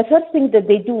 the first thing that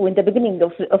they do in the beginning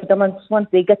of the month, once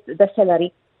they get the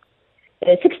salary,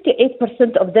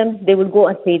 68% of them, they will go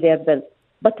and pay their bills.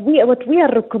 But what we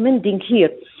are recommending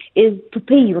here is to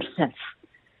pay yourself.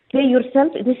 Pay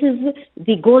yourself. This is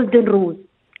the golden rule.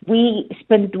 We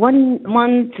spend 1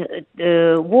 month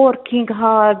working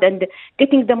hard and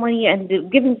getting the money and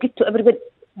giving it to everybody,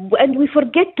 and we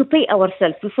forget to pay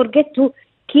ourselves. We forget to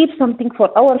keep something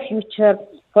for our future,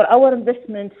 for our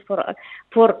investments, for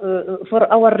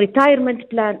our retirement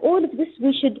plan. All of this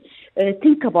we should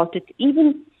think about it.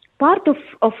 Even part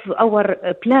of our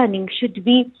planning should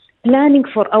be planning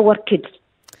for our kids.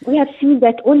 We have seen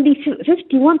that only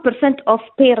 51% of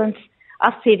parents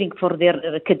are saving for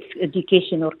their kids'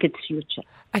 education or kids' future.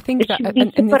 I think that should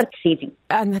be separate saving.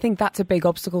 And I think that's a big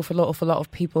obstacle for a lot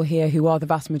of people here who are the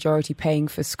vast majority paying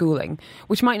for schooling,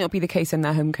 which might not be the case in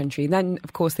their home country. Then,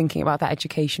 of course, thinking about that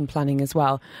education planning as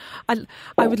well.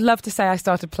 I would love to say I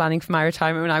started planning for my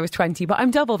retirement when I was 20, but I'm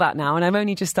double that now and I'm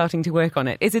only just starting to work on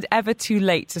it. Is it ever too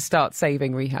late to start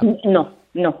saving, Rehab? No.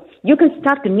 You can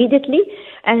start immediately,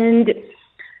 and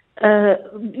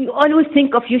you always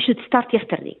think of you should start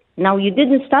yesterday. Now you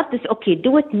didn't start this, okay,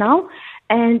 do it now,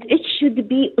 and it should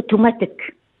be automatic.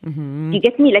 Mm-hmm. You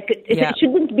get me? Like it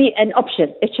shouldn't be an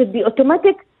option. It should be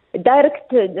automatic,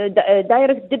 direct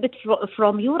debit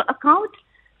from your account.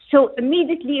 So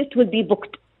immediately it will be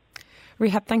booked.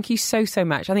 Rehab, thank you so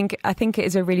much. I think it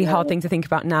is a really hard thing to think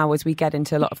about now as we get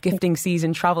into a lot of gifting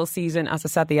season, travel season. As I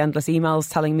said, the endless emails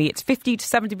telling me it's 50 to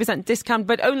 70% discount,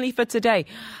 but only for today.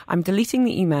 I'm deleting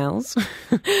the emails.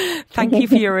 Thank you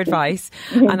for your advice.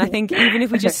 And I think even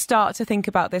if we just start to think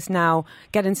about this now,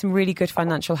 get in some really good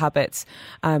financial habits.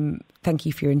 Thank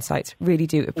you for your insights. Really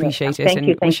do appreciate it.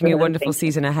 And wishing you a wonderful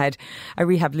season ahead.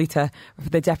 Rehab Luta,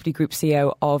 the Deputy Group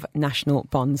CEO of National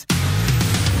Bonds.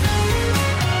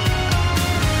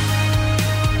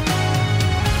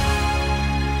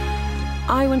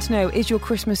 I want to know, is your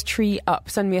Christmas tree up?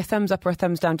 Send me a thumbs up or a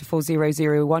thumbs down to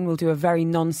 4001. We'll do a very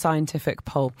non-scientific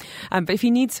poll. But if you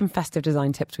need some festive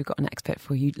design tips, we've got an expert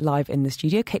for you live in the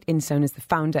studio. Kate Instone is the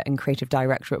founder and creative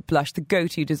director at Blush, the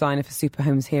go-to designer for super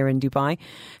homes here in Dubai.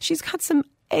 She's had some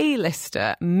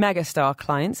A-lister megastar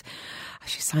clients.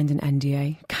 She signed an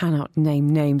NDA, cannot name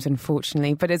names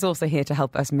unfortunately, but is also here to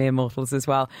help us mere mortals as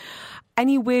well.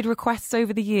 Any weird requests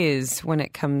over the years when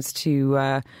it comes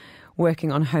to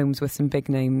working on homes with some big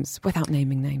names, without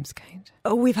naming names, Kate?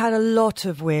 Oh, we've had a lot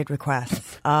of weird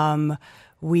requests.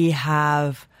 We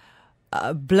have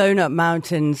blown up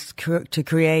mountains to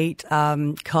create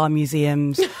car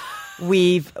museums.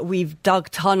 We've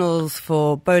dug tunnels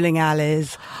for bowling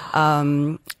alleys.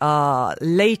 Our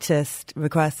latest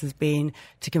request has been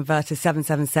to convert a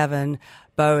 777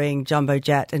 Boeing jumbo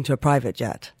jet into a private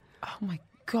jet. Oh my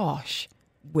gosh.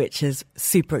 Which is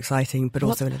super exciting, but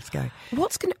also a little scary.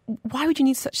 Why would you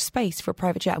need such space for a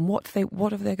private jet, and what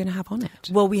are they going to have on it?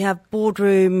 Well, we have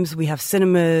boardrooms, we have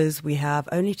cinemas, we have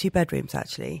only 2 bedrooms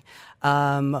actually.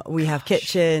 We have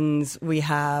kitchens, we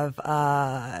have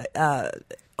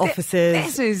offices.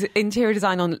 This is interior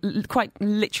design on quite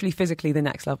literally physically the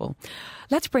next level.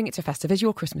 Let's bring it to festive. Is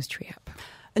your Christmas tree up?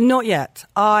 Not yet.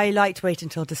 I like to wait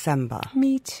until December.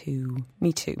 Me too.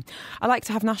 I like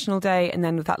to have National Day and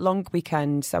then with that long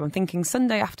weekend. So I'm thinking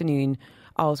Sunday afternoon,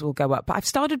 ours will go up. But I've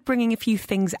started bringing a few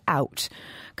things out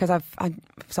because I've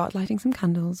started lighting some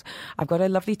candles. I've got a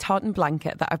lovely tartan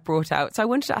blanket that I've brought out. So I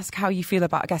wanted to ask how you feel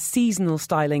about, I guess, seasonal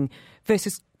styling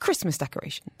versus Christmas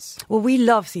decorations. Well, we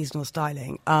love seasonal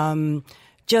styling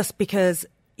just because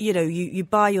you know, you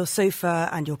buy your sofa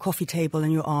and your coffee table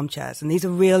and your armchairs, and these are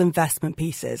real investment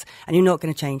pieces, and you're not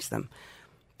going to change them.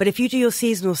 But if you do your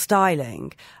seasonal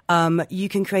styling, you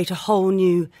can create a whole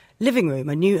new living room,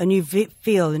 a new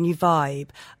feel, a new vibe,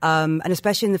 and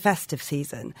especially in the festive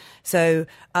season. So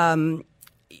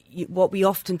what we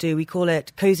often do, we call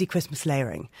it cozy Christmas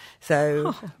layering.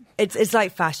 So it's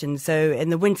like fashion. So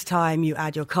in the wintertime, you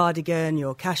add your cardigan,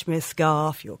 your cashmere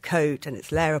scarf, your coat, and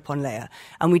it's layer upon layer.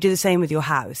 And we do the same with your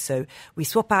house. So we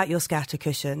swap out your scatter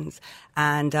cushions,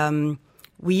 and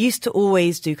we used to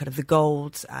always do kind of the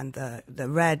golds and the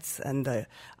reds and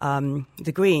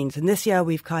the greens. And this year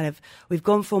we've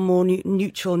gone for a more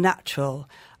neutral, natural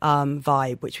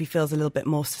vibe, which we feel is a little bit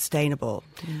more sustainable.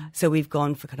 So we've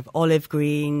gone for kind of olive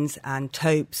greens and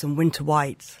taupes and winter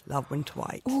whites. Love winter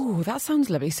whites. Oh, that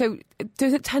sounds lovely. So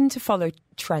does it tend to follow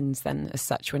trends then as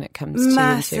such when it comes to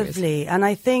massively interiors? And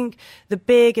I think the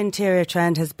big interior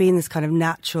trend has been this kind of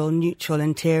natural, neutral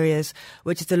interiors,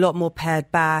 which is a lot more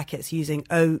pared back. It's using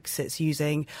oaks, it's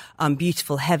using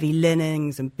beautiful heavy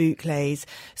linens and boucles.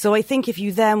 So I think if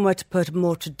you then were to put a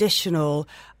more traditional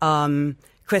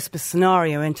Christmas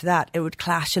scenario into that, it would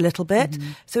clash a little bit.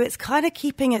 Mm-hmm. So it's kind of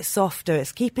keeping it softer.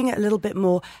 It's keeping it a little bit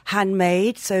more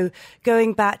handmade. So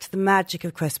going back to the magic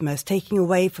of Christmas, taking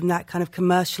away from that kind of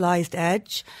commercialized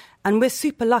edge And we're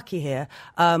super lucky here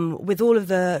with all of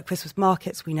the Christmas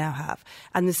markets we now have.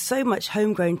 And there's so much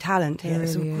homegrown talent here.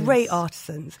 There's some great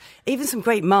artisans, even some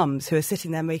great mums who are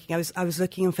sitting there making, I was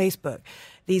looking on Facebook,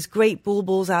 these great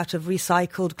baubles out of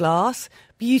recycled glass.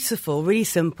 Beautiful, really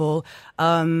simple.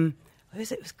 Who is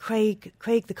it? It was Craig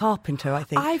the Carpenter, I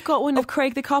think. I've got one of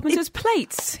Craig the Carpenter's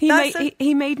plates.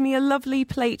 He made me a lovely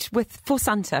plate for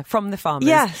Santa from the farmers.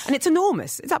 Yes. And it's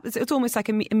enormous. It's almost like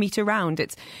a metre round.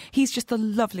 He's just the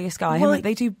loveliest guy. Well,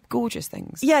 they do gorgeous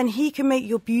things. Yeah, and he can make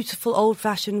your beautiful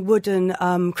old-fashioned wooden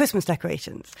Christmas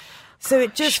decorations. So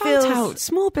it just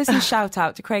small business shout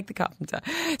out to Craig the Carpenter.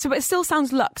 So, but it still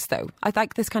sounds luxe though. I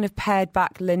like this kind of pared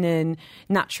back linen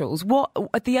naturals. What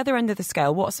at the other end of the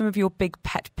scale? What are some of your big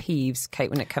pet peeves, Kate,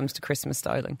 when it comes to Christmas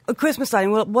styling? Christmas styling.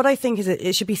 Well, what I think is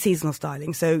it should be seasonal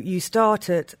styling. So you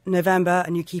start at November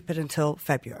and you keep it until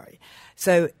February.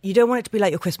 So you don't want it to be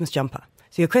like your Christmas jumper.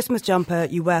 So your Christmas jumper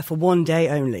you wear for one day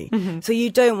only. Mm-hmm. So you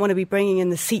don't want to be bringing in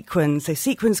the sequins. So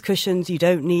sequins cushions you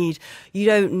don't need. You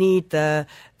don't need the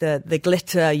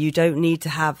glitter. You don't need to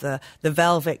have the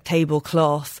velvet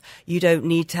tablecloth. You don't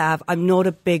need to have. I'm not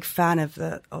a big fan of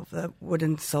the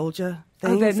wooden soldier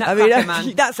things.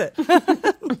 Man. That's it.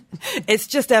 It's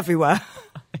just everywhere.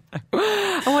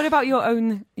 And what about your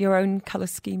own colour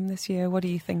scheme this year? What are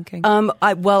you thinking? I'm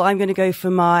going to go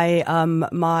for my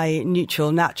my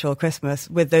neutral, natural Christmas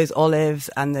with those olives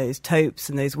and those taupes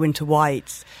and those winter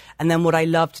whites. And then what I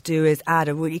love to do is add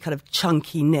a really kind of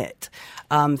chunky knit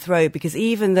throw, because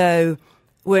even though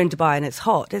we're in Dubai and it's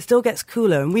hot, it still gets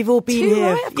cooler, and we've all been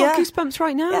here. Right? I've got goosebumps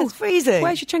right now. Yeah, it's freezing.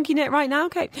 Where's your chunky knit right now,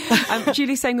 Kate?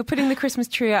 Julie's saying we're putting the Christmas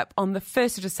tree up on the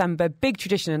 1st of December. Big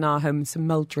tradition in our home, some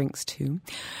mulled drinks too.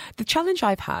 The challenge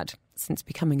I've had since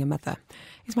becoming a mother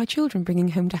is my children bringing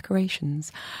home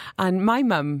decorations. And my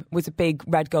mum was a big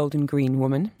red, gold and green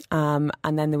woman. And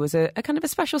then there was a kind of a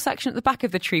special section at the back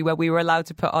of the tree where we were allowed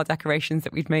to put our decorations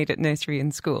that we'd made at nursery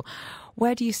and school.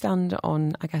 Where do you stand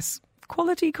on, I guess,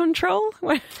 quality control?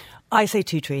 I say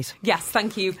 2 trees. Yes,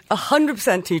 thank you.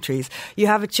 100% 2 trees. You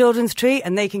have a children's tree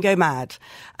and they can go mad.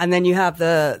 And then you have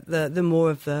the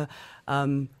more of the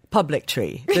public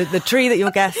tree, the tree that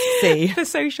your guests see. The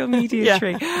social media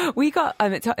tree. We got,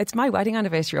 it's my wedding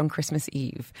anniversary on Christmas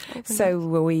Eve. So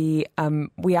we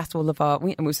asked all of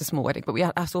it was a small wedding, but we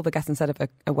asked all the guests instead of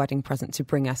a wedding present to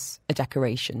bring us a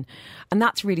decoration. And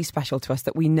that's really special to us,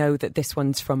 that we know that this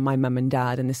one's from my mum and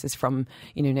dad and this is from,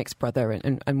 Nick's brother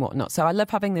and whatnot. So I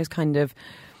love having those kind of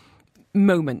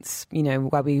moments, where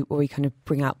we kind of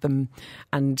bring out them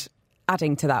and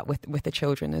adding to that with the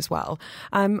children as well.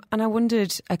 And I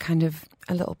wondered a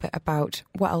little bit about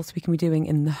what else we can be doing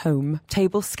in the home.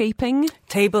 Tablescaping.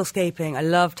 I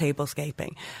love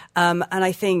tablescaping. And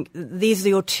I think these are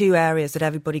your 2 areas that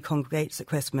everybody congregates at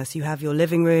Christmas. You have your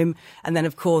living room, and then,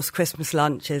 of course, Christmas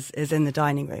lunch is in the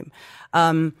dining room.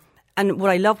 And what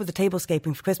I love with the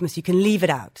tablescaping for Christmas, you can leave it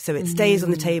out, so it stays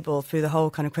on the table through the whole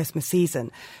kind of Christmas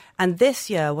season. And this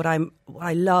year, what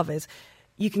I love is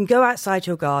you can go outside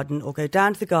your garden or go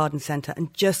down to the garden centre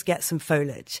and just get some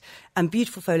foliage, and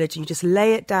beautiful foliage, and you just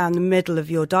lay it down the middle of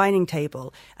your dining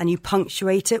table and you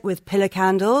punctuate it with pillar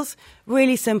candles.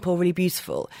 Really simple, really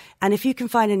beautiful. And if you can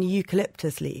find any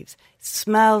eucalyptus leaves, it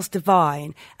smells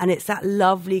divine, and it's that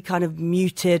lovely kind of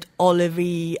muted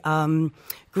olivey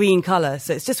green colour.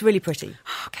 So it's just really pretty.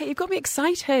 Okay, you've got me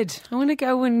excited. I want to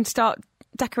go and start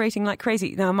decorating like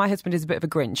crazy. Now, my husband is a bit of a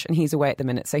Grinch and he's away at the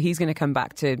minute, so he's going to come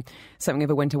back to something of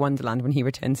a winter wonderland when he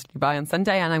returns to Dubai on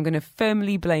Sunday, and I'm going to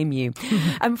firmly blame you.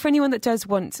 For anyone that does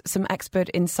want some expert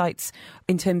insights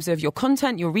in terms of your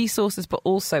content, your resources, but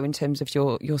also in terms of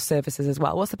your services as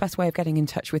well, what's the best way of getting in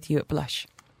touch with you at Blush?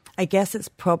 I guess it's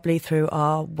probably through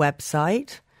our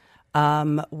website,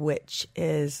 which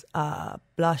is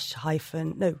Blush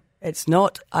hyphen... No, it's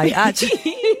not. I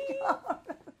actually...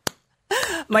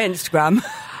 My Instagram.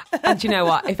 And you know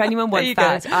what? If anyone wants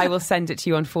that, I will send it to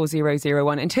you on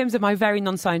 4001. In terms of my very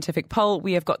non-scientific poll,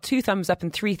 we have got 2 thumbs up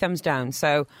and 3 thumbs down.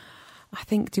 So I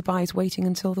think Dubai is waiting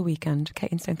until the weekend.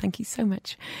 Kate Instone, thank you so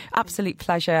much. Absolute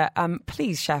pleasure.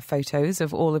 Please share photos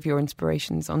of all of your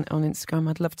inspirations on Instagram.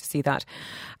 I'd love to see that.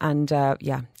 And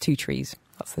 2 trees.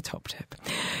 That's the top tip.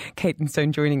 Kate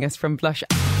Instone joining us from Blush.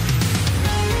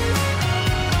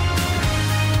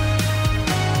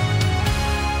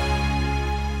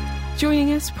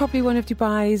 Joining us, probably one of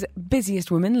Dubai's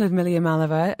busiest women, Ludmila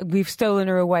Yamalova. We've stolen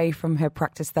her away from her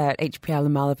practice there at HPL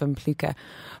Yamalova and Pluka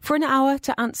for an hour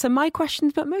to answer my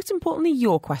questions, but most importantly,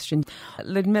 your questions.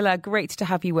 Ludmila, great to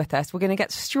have you with us. We're going to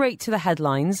get straight to the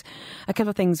headlines. A couple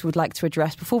of things we'd like to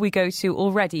address before we go to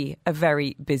already a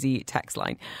very busy text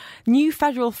line. New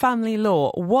federal family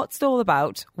law. What's it all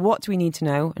about? What do we need to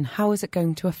know? And how is it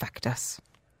going to affect us?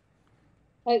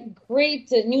 A great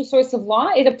new source of law.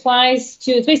 It applies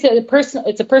to, it's basically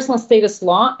it's a personal status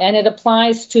law, and it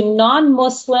applies to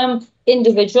non-Muslim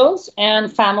individuals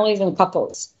and families and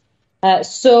couples.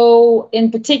 So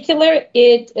in particular,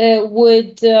 it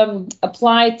would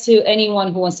apply to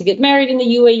anyone who wants to get married in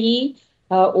the UAE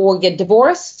or get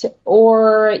divorced,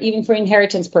 or even for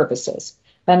inheritance purposes.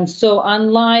 So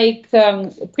unlike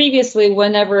previously,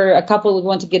 whenever a couple would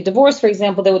want to get divorced, for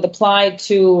example, they would apply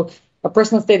to a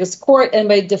personal status court, and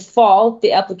by default,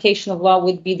 the application of law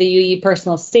would be the UAE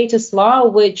personal status law,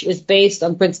 which is based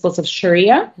on principles of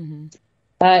Sharia.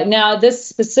 Mm-hmm. Now, this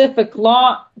specific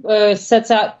law sets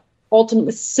out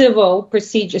ultimate civil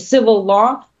procedure, civil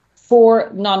law for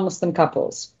non-Muslim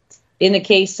couples in the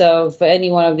case of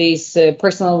any one of these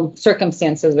personal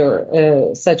circumstances,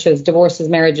 or such as divorces,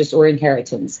 marriages, or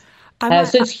inheritance. So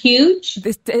it's huge.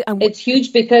 It's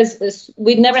huge because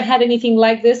we've never had anything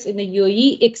like this in the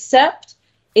UAE except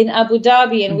in Abu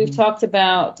Dhabi. And we've talked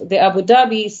about the Abu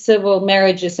Dhabi civil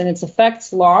marriages and its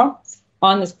effects law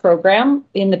on this program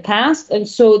in the past. And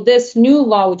so this new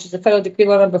law, which is the Federal Decree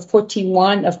Law number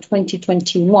 41 of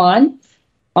 2021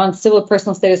 on civil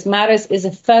personal status matters, is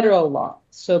a federal law.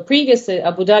 So previously,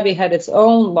 Abu Dhabi had its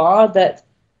own law that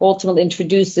ultimately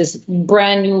introduced this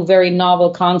brand new, very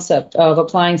novel concept of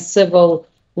applying civil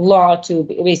law to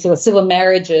basically civil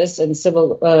marriages and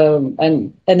civil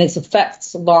and its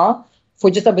effects law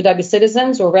for just Abu Dhabi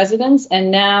citizens or residents.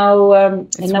 And now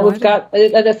we've got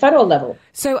at a federal level.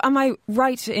 So am I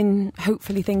right in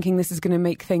hopefully thinking this is going to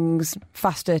make things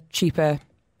faster, cheaper,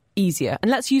 easier? And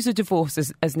let's use a divorce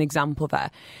as an example there.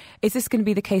 Is this going to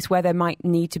be the case where there might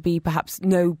need to be perhaps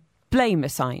no blame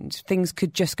assigned? Things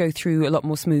could just go through a lot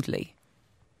more smoothly.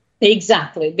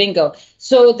 Exactly, bingo.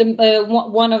 So the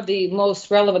one of the most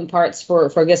relevant parts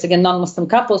for I guess again non-Muslim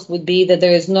couples would be that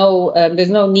there's no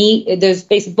need. There's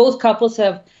basically both couples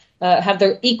have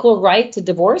their equal right to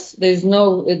divorce. There's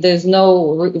no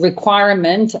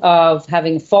requirement of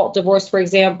having a fault divorce, for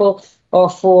example, or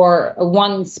for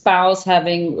one spouse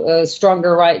having a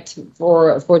stronger right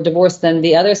for divorce than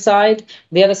the other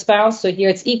spouse. So here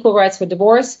it's equal rights for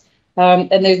divorce.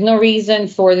 And there's no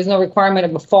requirement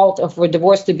of a fault or for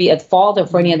divorce to be at fault or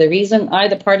for any other reason.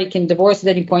 Either party can divorce at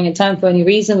any point in time for any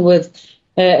reason with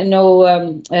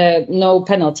no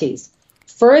penalties.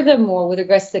 Furthermore, with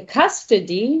regards to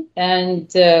custody,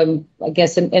 and I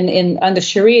guess in under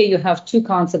Sharia, you have two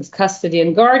concepts, custody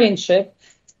and guardianship.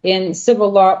 In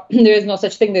civil law, there is no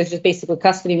such thing. There's just basically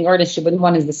custody and guardianship, and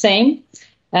one is the same.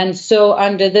 And so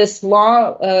under this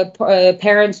law,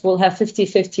 parents will have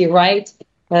 50-50 right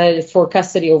for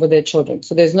custody over their children.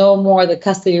 So there's no more the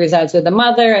custody resides with the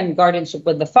mother and guardianship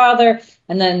with the father,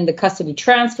 and then the custody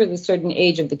transfers at a certain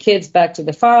age of the kids back to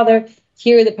the father.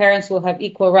 Here, the parents will have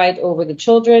equal right over the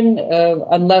children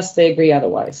unless they agree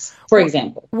otherwise, for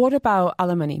example. What about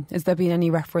alimony? Has there been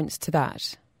any reference to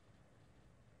that?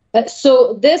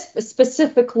 So this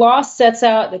specific law sets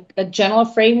out a general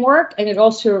framework, and it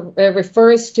also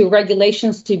refers to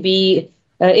regulations to be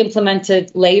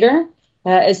implemented later.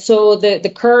 So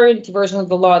the current version of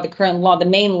the law, the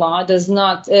main law, does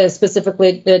not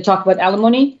specifically talk about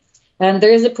alimony. And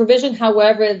there is a provision,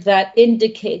 however, that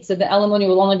indicates that the alimony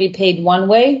will only be paid one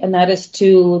way, and that is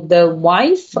to the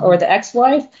wife or the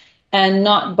ex-wife, and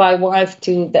not by wife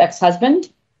to the ex-husband.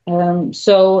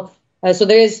 So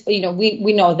there is, we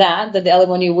know that the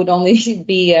alimony would only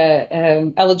be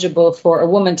eligible for a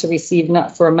woman to receive,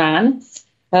 not for a man.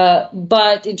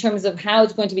 But in terms of how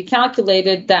it's going to be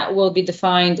calculated, that will be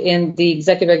defined in the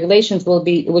executive regulations,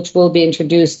 which will be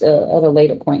introduced at a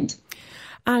later point.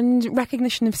 And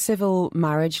recognition of civil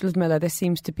marriage, Ludmila, this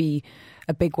seems to be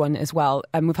a big one as well.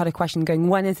 And we've had a question going,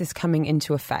 when is this coming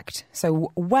into effect?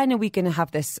 So when are we going to have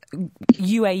this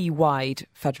UAE-wide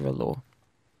federal law?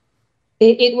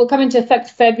 It will come into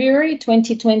effect February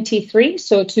 2023,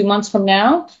 so 2 months from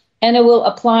now, and it will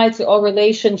apply to all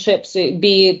relationships,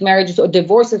 be it marriages or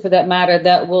divorces for that matter,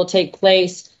 that will take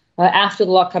place after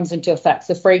the law comes into effect.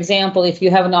 So, for example, if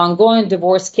you have an ongoing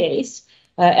divorce case,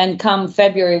 and come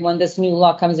February when this new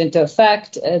law comes into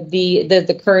effect,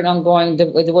 the current ongoing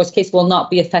divorce case will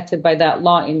not be affected by that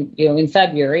law in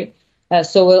February.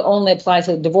 So it will only apply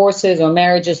to divorces or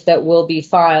marriages that will be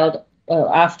filed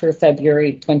after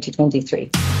February 2023.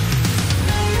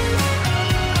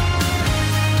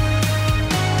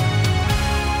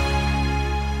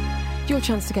 a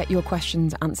chance to get your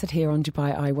questions answered here on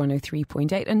Dubai Eye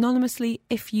 103.8, anonymously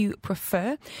if you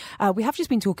prefer. We have just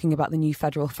been talking about the new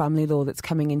federal family law that's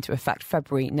coming into effect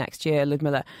February next year,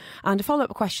 Ludmilla. And a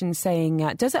follow-up question saying,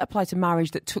 does it apply to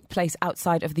marriage that took place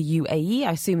outside of the UAE?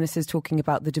 I assume this is talking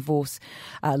about the divorce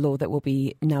law that will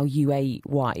be now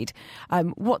UAE-wide.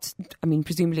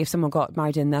 Presumably if someone got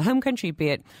married in their home country, be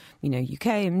it, UK,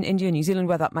 India, New Zealand,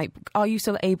 where that might, are you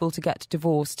still able to get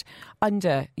divorced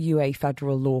under UAE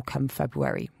federal law come February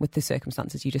with the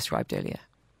circumstances you described earlier?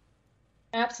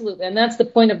 Absolutely. And that's the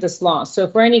point of this law. So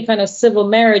for any kind of civil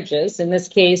marriages, in this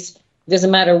case, it doesn't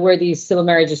matter where these civil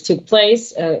marriages took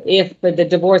place. If the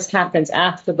divorce happens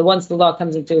once the law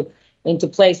comes into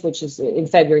place, which is in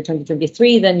February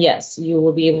 2023, then yes, you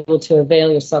will be able to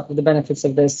avail yourself of the benefits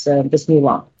of this new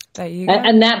law. There you go.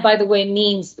 And that, by the way,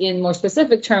 means in more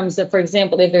specific terms that, for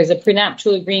example, if there's a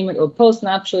prenuptial agreement or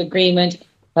postnuptial agreement,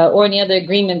 or any other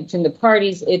agreement between the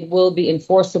parties, it will be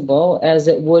enforceable as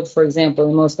it would, for example,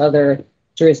 in most other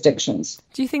jurisdictions.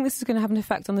 Do you think this is going to have an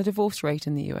effect on the divorce rate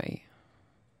in the UAE?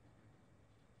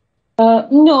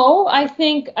 No, I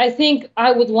think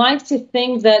I would like to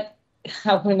think that,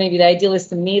 maybe the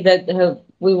idealist in me, that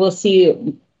we will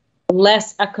see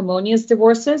less acrimonious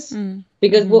divorces,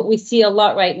 because what we see a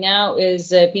lot right now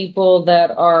is people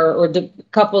that are, or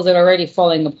couples that are already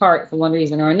falling apart for one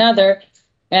reason or another.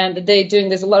 And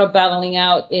there's a lot of battling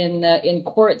out in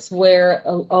courts where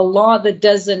a law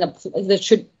that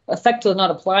should effectively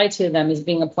not apply to them is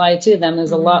being applied to them.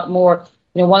 There's a lot more,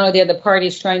 one or the other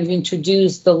parties trying to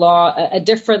introduce the law, a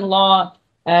different law,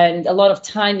 and a lot of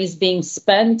time is being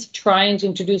spent trying to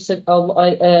introduce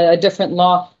a different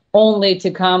law, only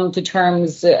to come to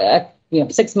terms,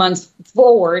 6 months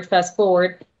fast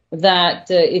forward, that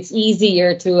it's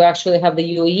easier to actually have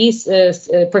the UAE's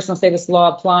personal status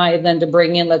law apply than to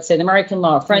bring in, let's say, an American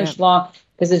law, a French law,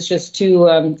 because it's just too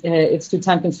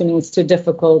time consuming, it's too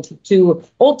difficult to,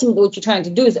 ultimately what you're trying to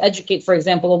do is educate, for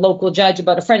example, a local judge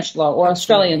about a French law or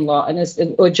Australian law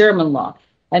or German law.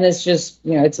 And it's just,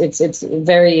 it's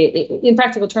very, in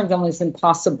practical terms, almost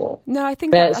impossible. No, I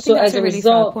think that's a really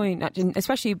result, fair point,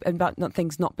 especially about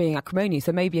things not being acrimonious.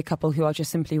 There may be a couple who are just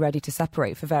simply ready to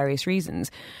separate for various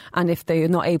reasons. And if they are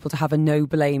not able to have a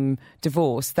no-blame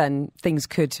divorce, then things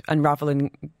could unravel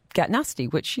and get nasty,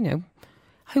 which,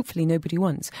 hopefully nobody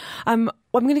wants. I'm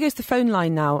going to go to the phone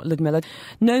line now, Ludmilla.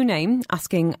 No name,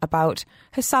 asking about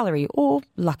her salary or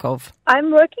lack of.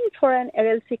 I'm working for an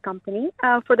LLC company.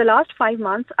 For the last 5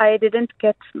 months, I didn't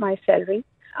get my salary.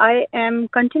 I am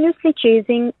continuously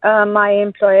chasing my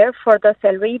employer for the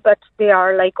salary, but they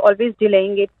are always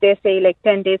delaying it. They say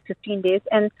 10 days, 15 days.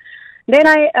 And then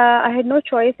I had no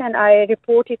choice, and I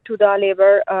reported to the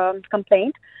labor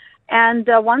complaint. And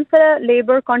once the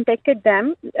labor contacted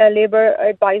them, labor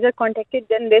advisor contacted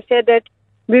them, they said that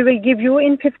we will give you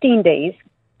in 15 days.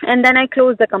 And then I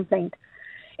closed the complaint.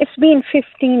 It's been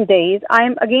 15 days. I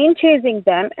am again chasing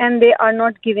them, and they are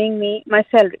not giving me my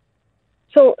salary.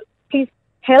 So please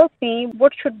help me.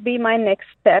 What should be my next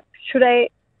step? Should I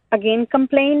again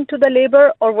complain to the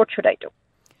labor, or what should I do?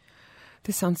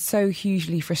 This sounds so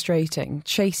hugely frustrating.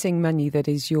 Chasing money that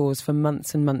is yours for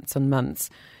months and months and months.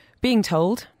 Being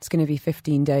told it's going to be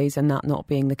 15 days and that not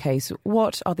being the case.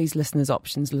 What are these listeners'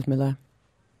 options, Ludmilla?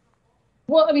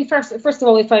 Well, first of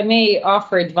all, if I may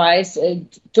offer advice,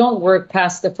 don't work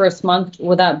past the first month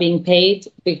without being paid,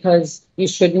 because you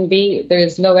shouldn't be.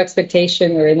 There's no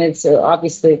expectation, and it's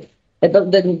obviously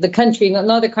the country,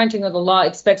 not the country, nor the law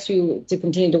expects you to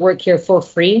continue to work here for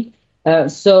free.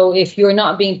 So if you're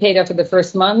not being paid after the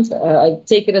first month,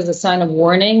 take it as a sign of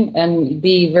warning and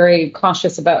be very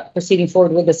cautious about proceeding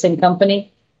forward with the same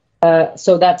company.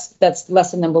 So that's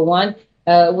lesson number one.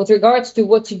 With regards to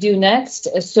what to do next,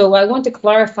 so I want to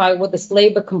clarify what this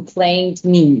labor complaint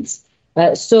means.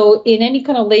 So in any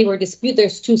kind of labor dispute,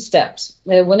 there's two steps.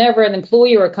 Whenever an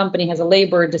employer or a company has a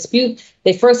labor dispute,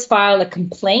 they first file a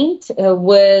complaint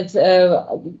with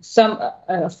some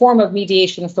form of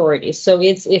mediation authority. So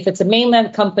if it's a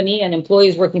mainland company and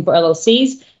employees working for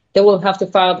LLCs, they will have to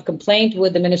file the complaint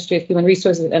with the Ministry of Human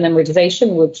Resources and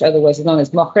Amortization, which otherwise is known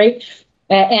as MOHRE.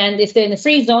 And if they're in the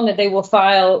free zone, then they will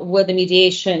file with the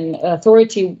mediation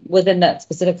authority within that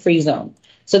specific free zone.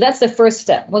 So that's the first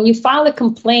step. When you file a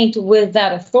complaint with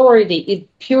that authority,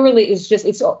 it purely is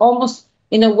it's almost,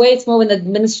 in a way, it's more of an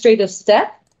administrative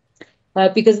step,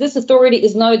 because this authority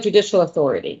is not a judicial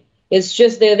authority. It's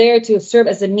just they're there to serve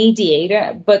as a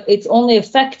mediator, but it's only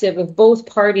effective if both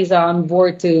parties are on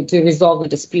board to resolve the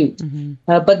dispute. Mm-hmm.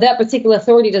 But that particular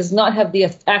authority does not have the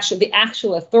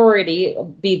actual authority,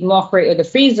 be it MOHRE or the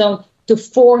free zone, to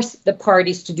force the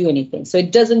parties to do anything. So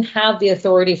it doesn't have the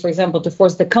authority, for example, to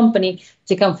force the company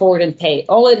to come forward and pay.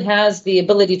 All it has the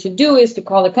ability to do is to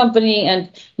call the company and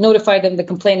notify them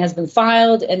the complaint has been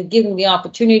filed and give them the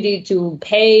opportunity to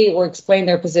pay or explain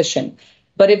their position.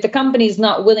 But if the company is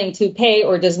not willing to pay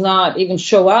or does not even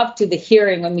show up to the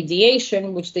hearing on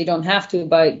mediation, which they don't have to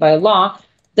by law,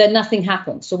 then nothing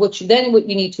happens. So what you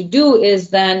need to do is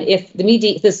then, if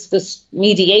this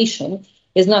mediation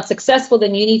is not successful,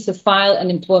 then you need to file an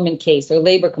employment case or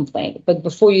labor complaint. But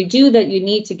before you do that, you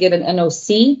need to get an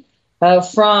NOC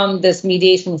from this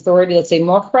mediation authority, let's say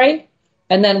Mokre,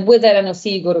 and then with that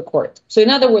NOC, you go to court. So in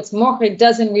other words, Mokre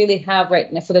doesn't really have,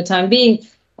 right now, for the time being,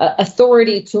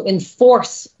 authority to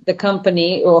enforce the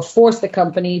company or force the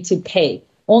company to pay.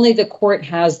 Only the court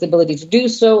has the ability to do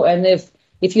so, and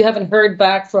if you haven't heard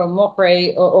back from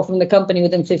Mokre or from the company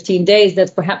within 15 days,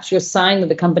 that's perhaps your sign that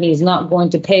the company is not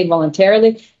going to pay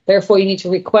voluntarily. Therefore, you need to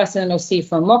request an NOC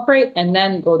from Mokre and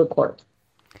then go to court.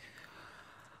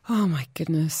 Oh my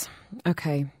goodness.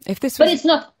 Okay. If this was...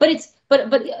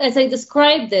 But as I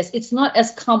described this, it's not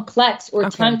as complex or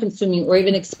time-consuming or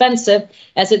even expensive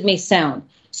as it may sound.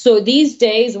 So these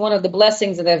days, one of the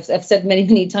blessings that I've said many,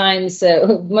 many times,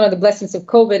 one of the blessings of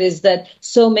COVID is that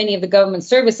so many of the government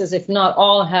services, if not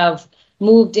all, have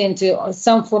moved into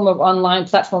some form of online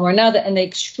platform or another, and they're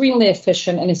extremely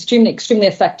efficient and extremely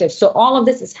effective. So all of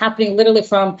this is happening literally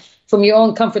from your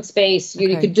own comfort space.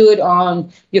 You could do it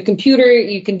on your computer.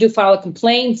 You can file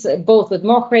complaints both with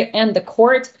Mokre and the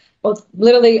court, both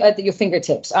literally at your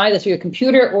fingertips, either through your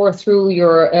computer or through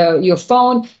your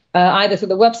phone. Either through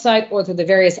the website or through the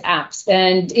various apps.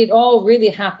 And it all really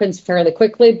happens fairly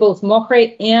quickly. Both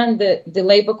Mokre and the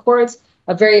labor courts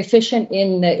are very efficient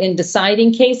in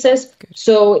deciding cases. Good.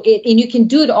 So and you can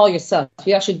do it all yourself.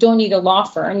 You actually don't need a law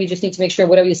firm. You just need to make sure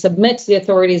whatever you submit to the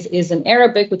authorities is in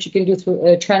Arabic, which you can do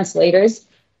through translators.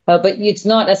 But it's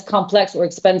not as complex or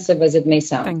expensive as it may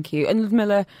sound. Thank you. And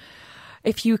Ludmila,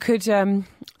 if you could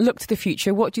look to the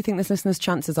future, what do you think this listener's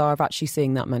chances are of actually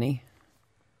seeing that money?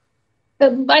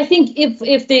 I think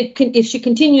if she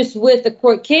continues with the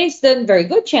court case, then very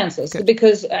good chances. Good.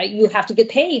 Because you have to get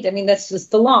paid. I mean, that's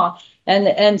just the law.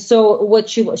 And so what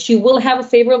she will have a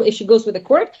favorable, if she goes with the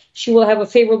court, she will have a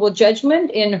favorable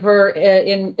judgment in her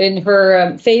in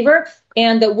her favor,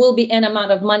 and there will be an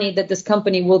amount of money that this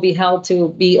company will be held to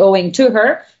be owing to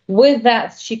her. With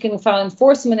that, she can file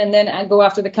enforcement and then go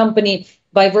after the company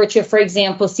by virtue of, for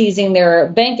example, seizing their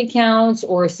bank accounts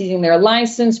or seizing their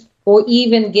license, or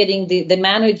even getting the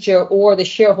manager or the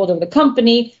shareholder of the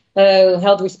company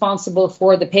held responsible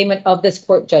for the payment of this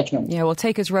court judgment. Yeah, well,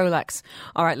 take his Rolex.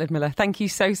 All right, Ludmila, thank you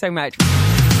so much.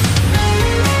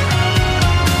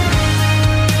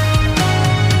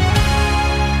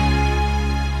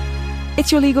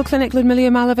 It's your legal clinic, Ludmila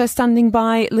Yamalova, standing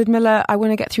by. Ludmila, I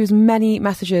want to get through as many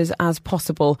messages as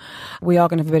possible. We are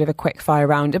going to have a bit of a quick fire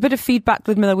round. A bit of feedback,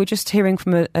 Ludmila. We're just hearing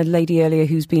from a lady earlier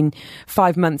who's been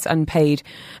 5 months unpaid.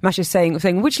 Masha's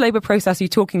saying, which labour process are you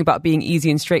talking about being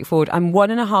easy and straightforward? I'm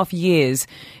 1.5 years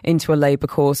into a labour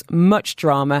course. Much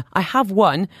drama. I have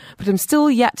won, but I'm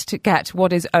still yet to get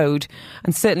what is owed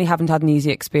and certainly haven't had an easy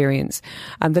experience.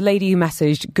 And the lady who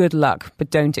messaged, good luck,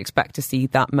 but don't expect to see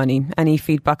that money. Any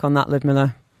feedback on that, Ludmila?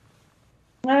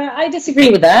 I disagree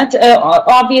with that.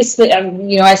 Obviously,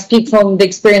 I speak from the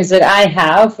experience that I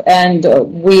have, and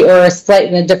we are slightly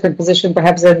in a different position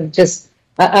perhaps than just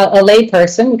a lay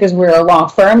person, because we're a law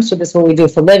firm, so this is what we do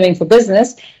for living, for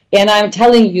business. And I'm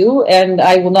telling you, and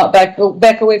I will not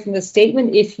back away from this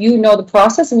statement, if you know the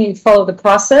process and you follow the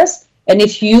process, and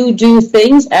if you do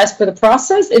things as per the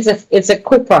process, it's a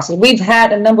quick process. We've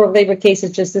had a number of labor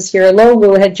cases just this year alone where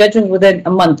we had judgment within a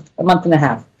month and a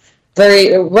half.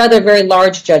 Very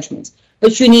large judgments.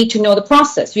 But you need to know the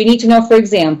process. You need to know, for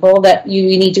example, that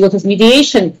you need to go through the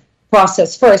mediation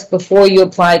process first before you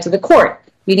apply to the court.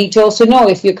 You need to also know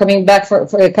if you're coming back for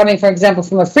example,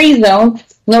 from a free zone,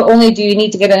 not only do you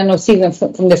need to get an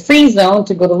NOC from the free zone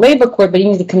to go to labor court, but you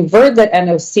need to convert that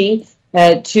NOC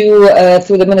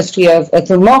through the Ministry of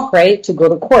through Mokre to go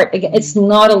to court. Again, it's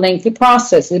not a lengthy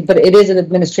process, but it is an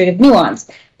administrative nuance.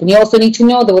 And you also need to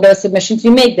know that whatever submissions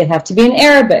you make, they have to be in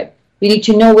Arabic. You need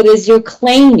to know what it is you're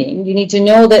claiming. You need to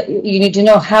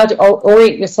know how to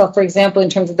orient yourself, for example, in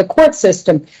terms of the court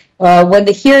system, how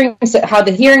the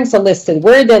hearings are listed,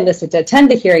 where they're listed, to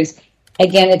attend the hearings.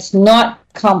 Again, it's not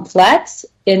complex,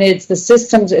 and it's the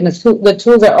systems and the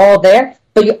tools are all there.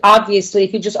 But you obviously,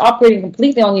 if you're just operating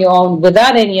completely on your own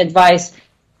without any advice,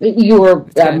 you're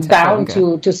bound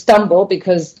to stumble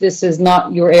because this is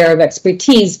not your area of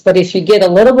expertise. But if you get a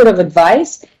little bit of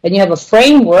advice and you have a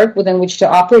framework within which to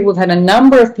operate, we've had a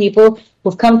number of people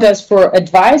who've come to us for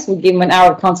advice. We give them an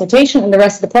hour consultation, and the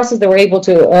rest of the process they were able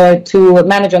to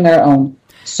manage on their own.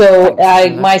 So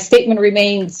my statement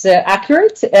remains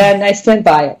accurate, and I stand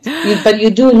by it. But you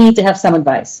do need to have some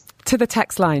advice. To the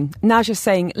text line, Naja's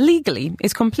saying, legally,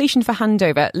 is completion for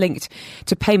handover linked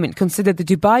to payment considered the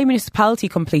Dubai Municipality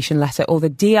completion letter or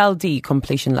the DLD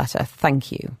completion letter?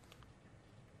 Thank you.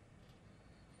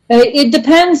 It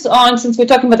depends on, since we're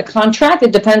talking about the contract,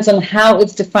 it depends on how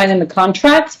it's defined in the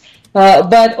contract.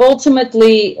 But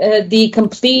ultimately, the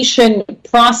completion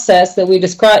process that we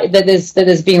described, that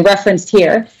is being referenced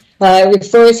here,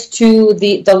 refers to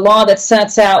the law that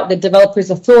sets out the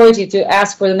developer's authority to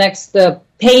ask for the next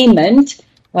payment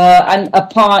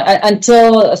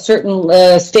until a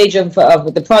certain stage of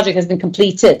the project has been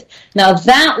completed. Now,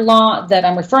 that law that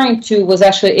I'm referring to was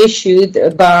actually issued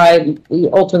by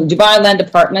ultimately Dubai Land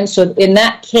Department. So in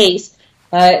that case,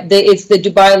 it's the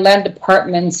Dubai Land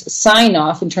Department's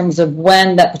sign-off in terms of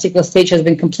when that particular stage has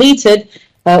been completed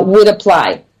would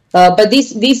apply. But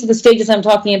these are the stages I'm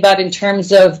talking about in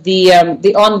terms of the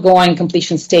ongoing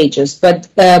completion stages. But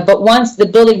once the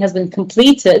building has been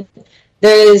completed,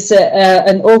 there is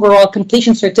an overall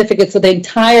completion certificate for the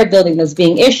entire building that's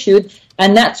being issued,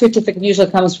 and that certificate usually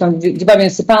comes from the Dubai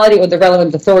Municipality or the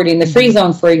relevant authority in the free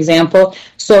zone, for example.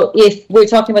 So if we're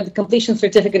talking about the completion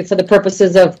certificate for the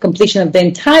purposes of completion of the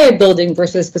entire building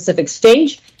versus a specific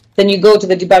stage, then you go to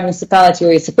the Dubai Municipality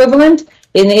or its equivalent.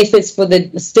 And if it's for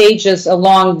the stages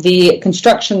along the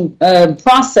construction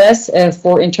process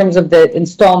in terms of the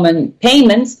installment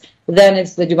payments, then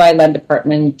it's the Dubai Land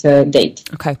Department date.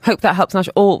 Okay, hope that helps, Nash.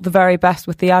 All the very best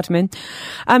with the admin.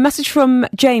 A message from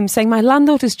James saying, my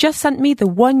landlord has just sent me the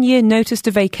 1-year notice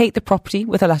to vacate the property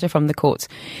with a letter from the courts.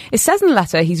 It says in the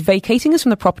letter he's vacating us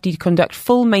from the property to conduct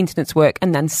full maintenance work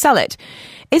and then sell it.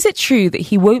 Is it true that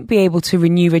he won't be able to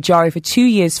renew Rejari for 2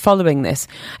 years following this?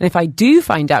 And if I do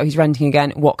find out he's renting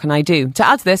again, what can I do? To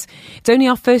add to this, it's only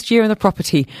our first year on the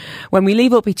property. When we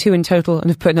leave, it'll be 2 in total and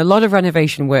have put in a lot of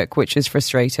renovation work, which is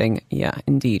frustrating. Yeah,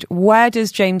 indeed. Where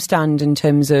does James stand in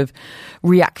terms of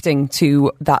reacting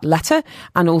to that letter?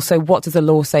 And also, what does the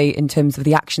law say in terms of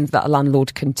the actions that a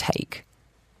landlord can take?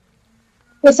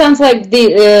 Well, it sounds like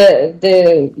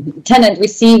the tenant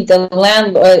received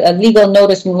a legal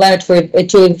notice from the landlord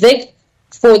to evict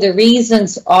for the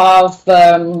reasons of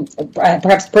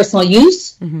perhaps personal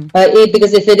use. Mm-hmm.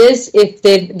 Because if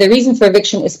the reason for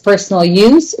eviction is personal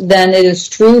use, then it is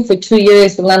true for 2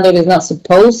 years the landlord is not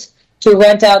supposed to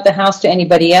rent out the house to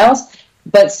anybody else.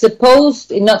 But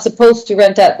not supposed to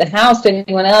rent out the house to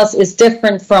anyone else is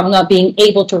different from not being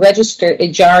able to register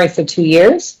Rejari for 2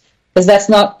 years. Because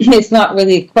it's not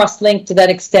really cross-linked to that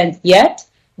extent yet.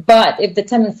 But if the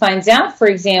tenant finds out, for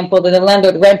example, that the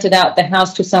landlord rented out the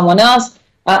house to someone else,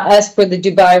 as per the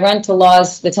Dubai rental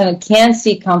laws, the tenant can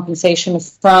seek compensation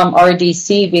from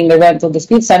RDC, being the rental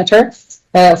dispute center,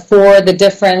 for the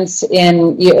difference or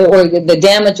the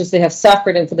damages they have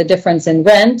suffered and for the difference in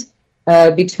rent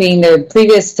between their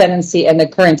previous tenancy and the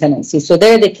current tenancy. So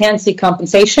there they can seek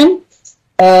compensation.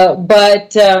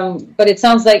 But it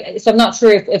sounds like, so I'm not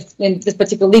sure if in this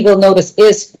particular legal notice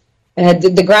is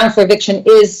the ground for eviction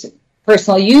is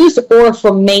personal use or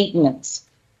for maintenance.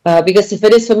 Because if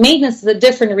it is for maintenance, it's a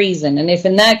different reason. And if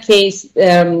in that case,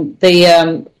 and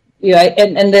the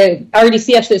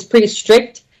RDC actually is pretty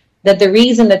strict that the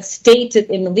reason that's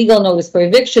stated in the legal notice for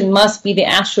eviction must be the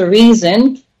actual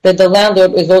reason that the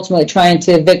landlord is ultimately trying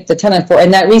to evict the tenant for,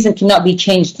 and that reason cannot be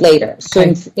changed later.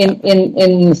 So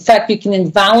in fact, you can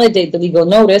invalidate the legal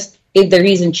notice if the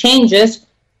reason changes,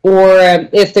 or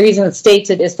if the reason that's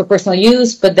stated is for personal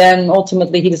use, but then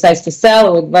ultimately he decides to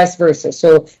sell, or vice versa.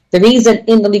 So the reason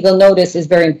in the legal notice is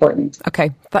very important.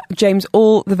 Okay, James,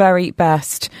 all the very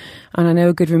best. And I know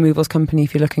a good removals company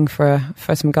if you're looking for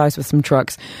some guys with some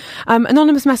trucks.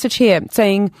 Anonymous message here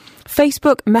saying,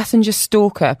 Facebook Messenger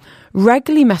stalker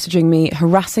regularly messaging me,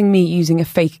 harassing me using a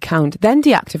fake account, then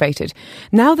deactivated.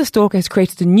 Now the stalker has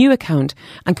created a new account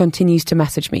and continues to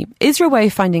message me. Is there a way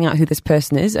of finding out who this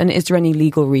person is, and is there any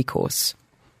legal recourse?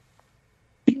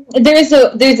 There's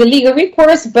a legal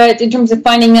recourse, but in terms of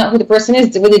finding out who the person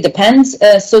is, it really depends.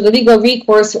 So the legal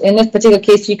recourse in this particular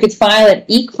case, you could file an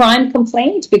e-crime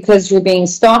complaint because you're being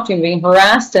stalked, you're being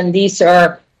harassed, and these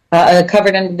are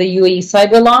covered under the UAE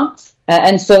cyber law.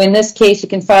 And so in this case, you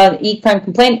can file an e-crime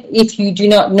complaint if you do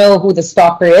not know who the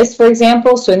stalker is, for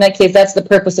example. So in that case, that's the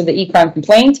purpose of the e-crime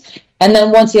complaint. And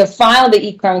then once you have filed the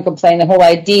e-crime complaint, the whole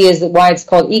idea is that why it's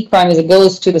called e-crime is it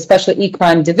goes to the special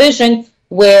e-crime division,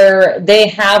 where they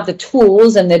have the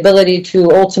tools and the ability to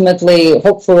ultimately,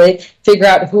 hopefully, figure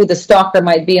out who the stalker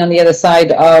might be on the other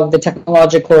side of the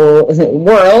technological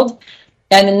world.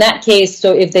 And in that case,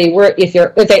 so if they're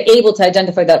able to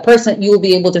identify that person, you'll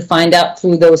be able to find out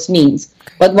through those means.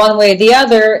 But one way or the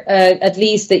other, at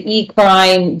least the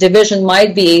e-crime division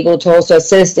might be able to also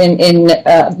assist in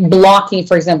blocking,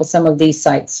 for example, some of these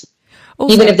sites.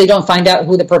 Also, even if they don't find out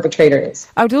who the perpetrator is.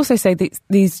 I would also say that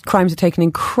these crimes are taken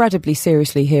incredibly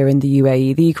seriously here in the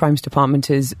UAE. The e-crimes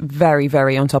department is very,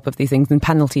 very on top of these things, and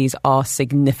penalties are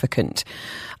significant.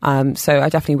 So I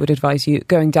definitely would advise you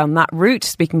going down that route,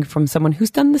 speaking from someone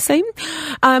who's done the same.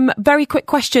 Very quick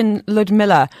question,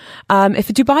 Ludmilla.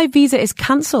 If a Dubai visa is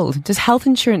cancelled, does health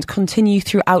insurance continue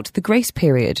throughout the grace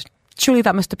period? Surely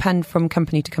that must depend from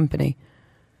company to company.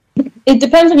 It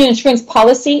depends on your insurance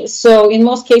policy. So in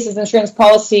most cases, insurance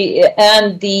policy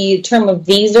and the term of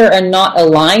visa are not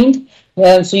aligned.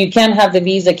 So you can have the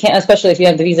visa, especially if you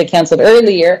have the visa canceled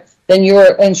earlier, then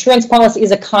your insurance policy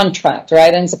is a contract,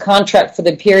 right? And it's a contract for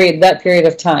that period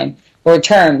of time or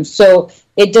term. So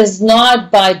it does not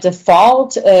by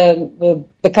default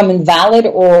become invalid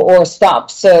or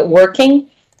stops working.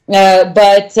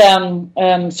 But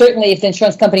certainly if the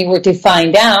insurance company were to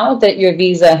find out that your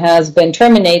visa has been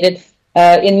terminated,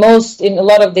 in a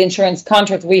lot of the insurance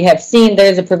contracts we have seen,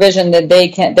 there's a provision that they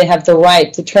have the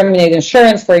right to terminate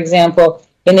insurance, for example,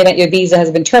 in the event your visa has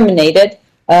been terminated.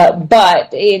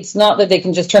 But it's not that they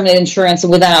can just terminate insurance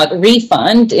without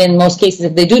refund. In most cases,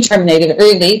 if they do terminate it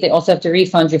early, they also have to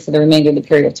refund you for the remainder of the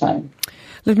period of time.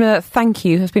 Ludmilla, thank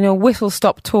you. It's been a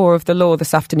whistle-stop tour of the law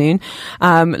this afternoon,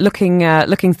 looking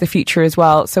to the future as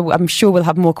well. So I'm sure we'll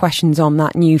have more questions on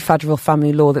that new federal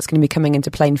family law that's going to be coming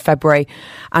into play in February,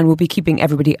 and we'll be keeping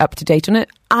everybody up to date on it,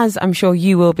 as I'm sure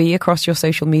you will be across your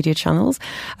social media channels.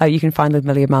 You can find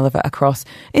Ludmilla Yamalova across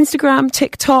Instagram,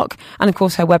 TikTok, and of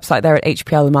course her website there at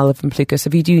HPL Yamalova and Pluka. So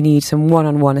if you do need some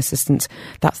one-on-one assistance,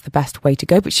 that's the best way to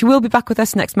go. But she will be back with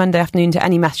us next Monday afternoon to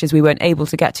any messages we weren't able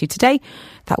to get to today.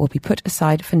 That will be put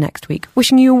aside for next week.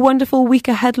 Wishing you a wonderful week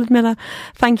ahead, Ludmilla.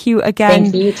 Thank you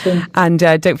again. Thank you too. And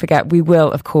don't forget, we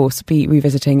will, of course, be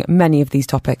revisiting many of these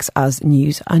topics as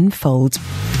news unfolds.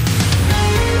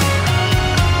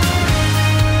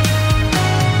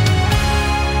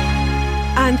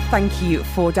 And thank you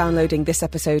for downloading this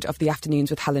episode of the Afternoons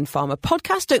with Helen Farmer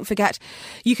podcast. Don't forget,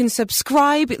 you can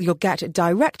subscribe. You'll get it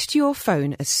direct to your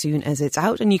phone as soon as it's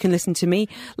out. And you can listen to me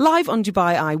live on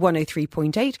Dubai Eye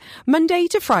 103.8, Monday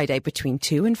to Friday between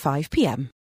 2 and 5 p.m.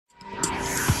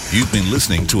 You've been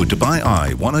listening to a Dubai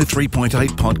Eye 103.8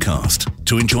 podcast.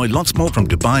 To enjoy lots more from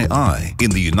Dubai Eye in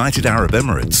the United Arab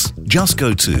Emirates, just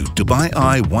go to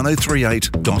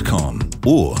DubaiEye1038.com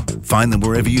or find them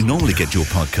wherever you normally get your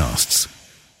podcasts.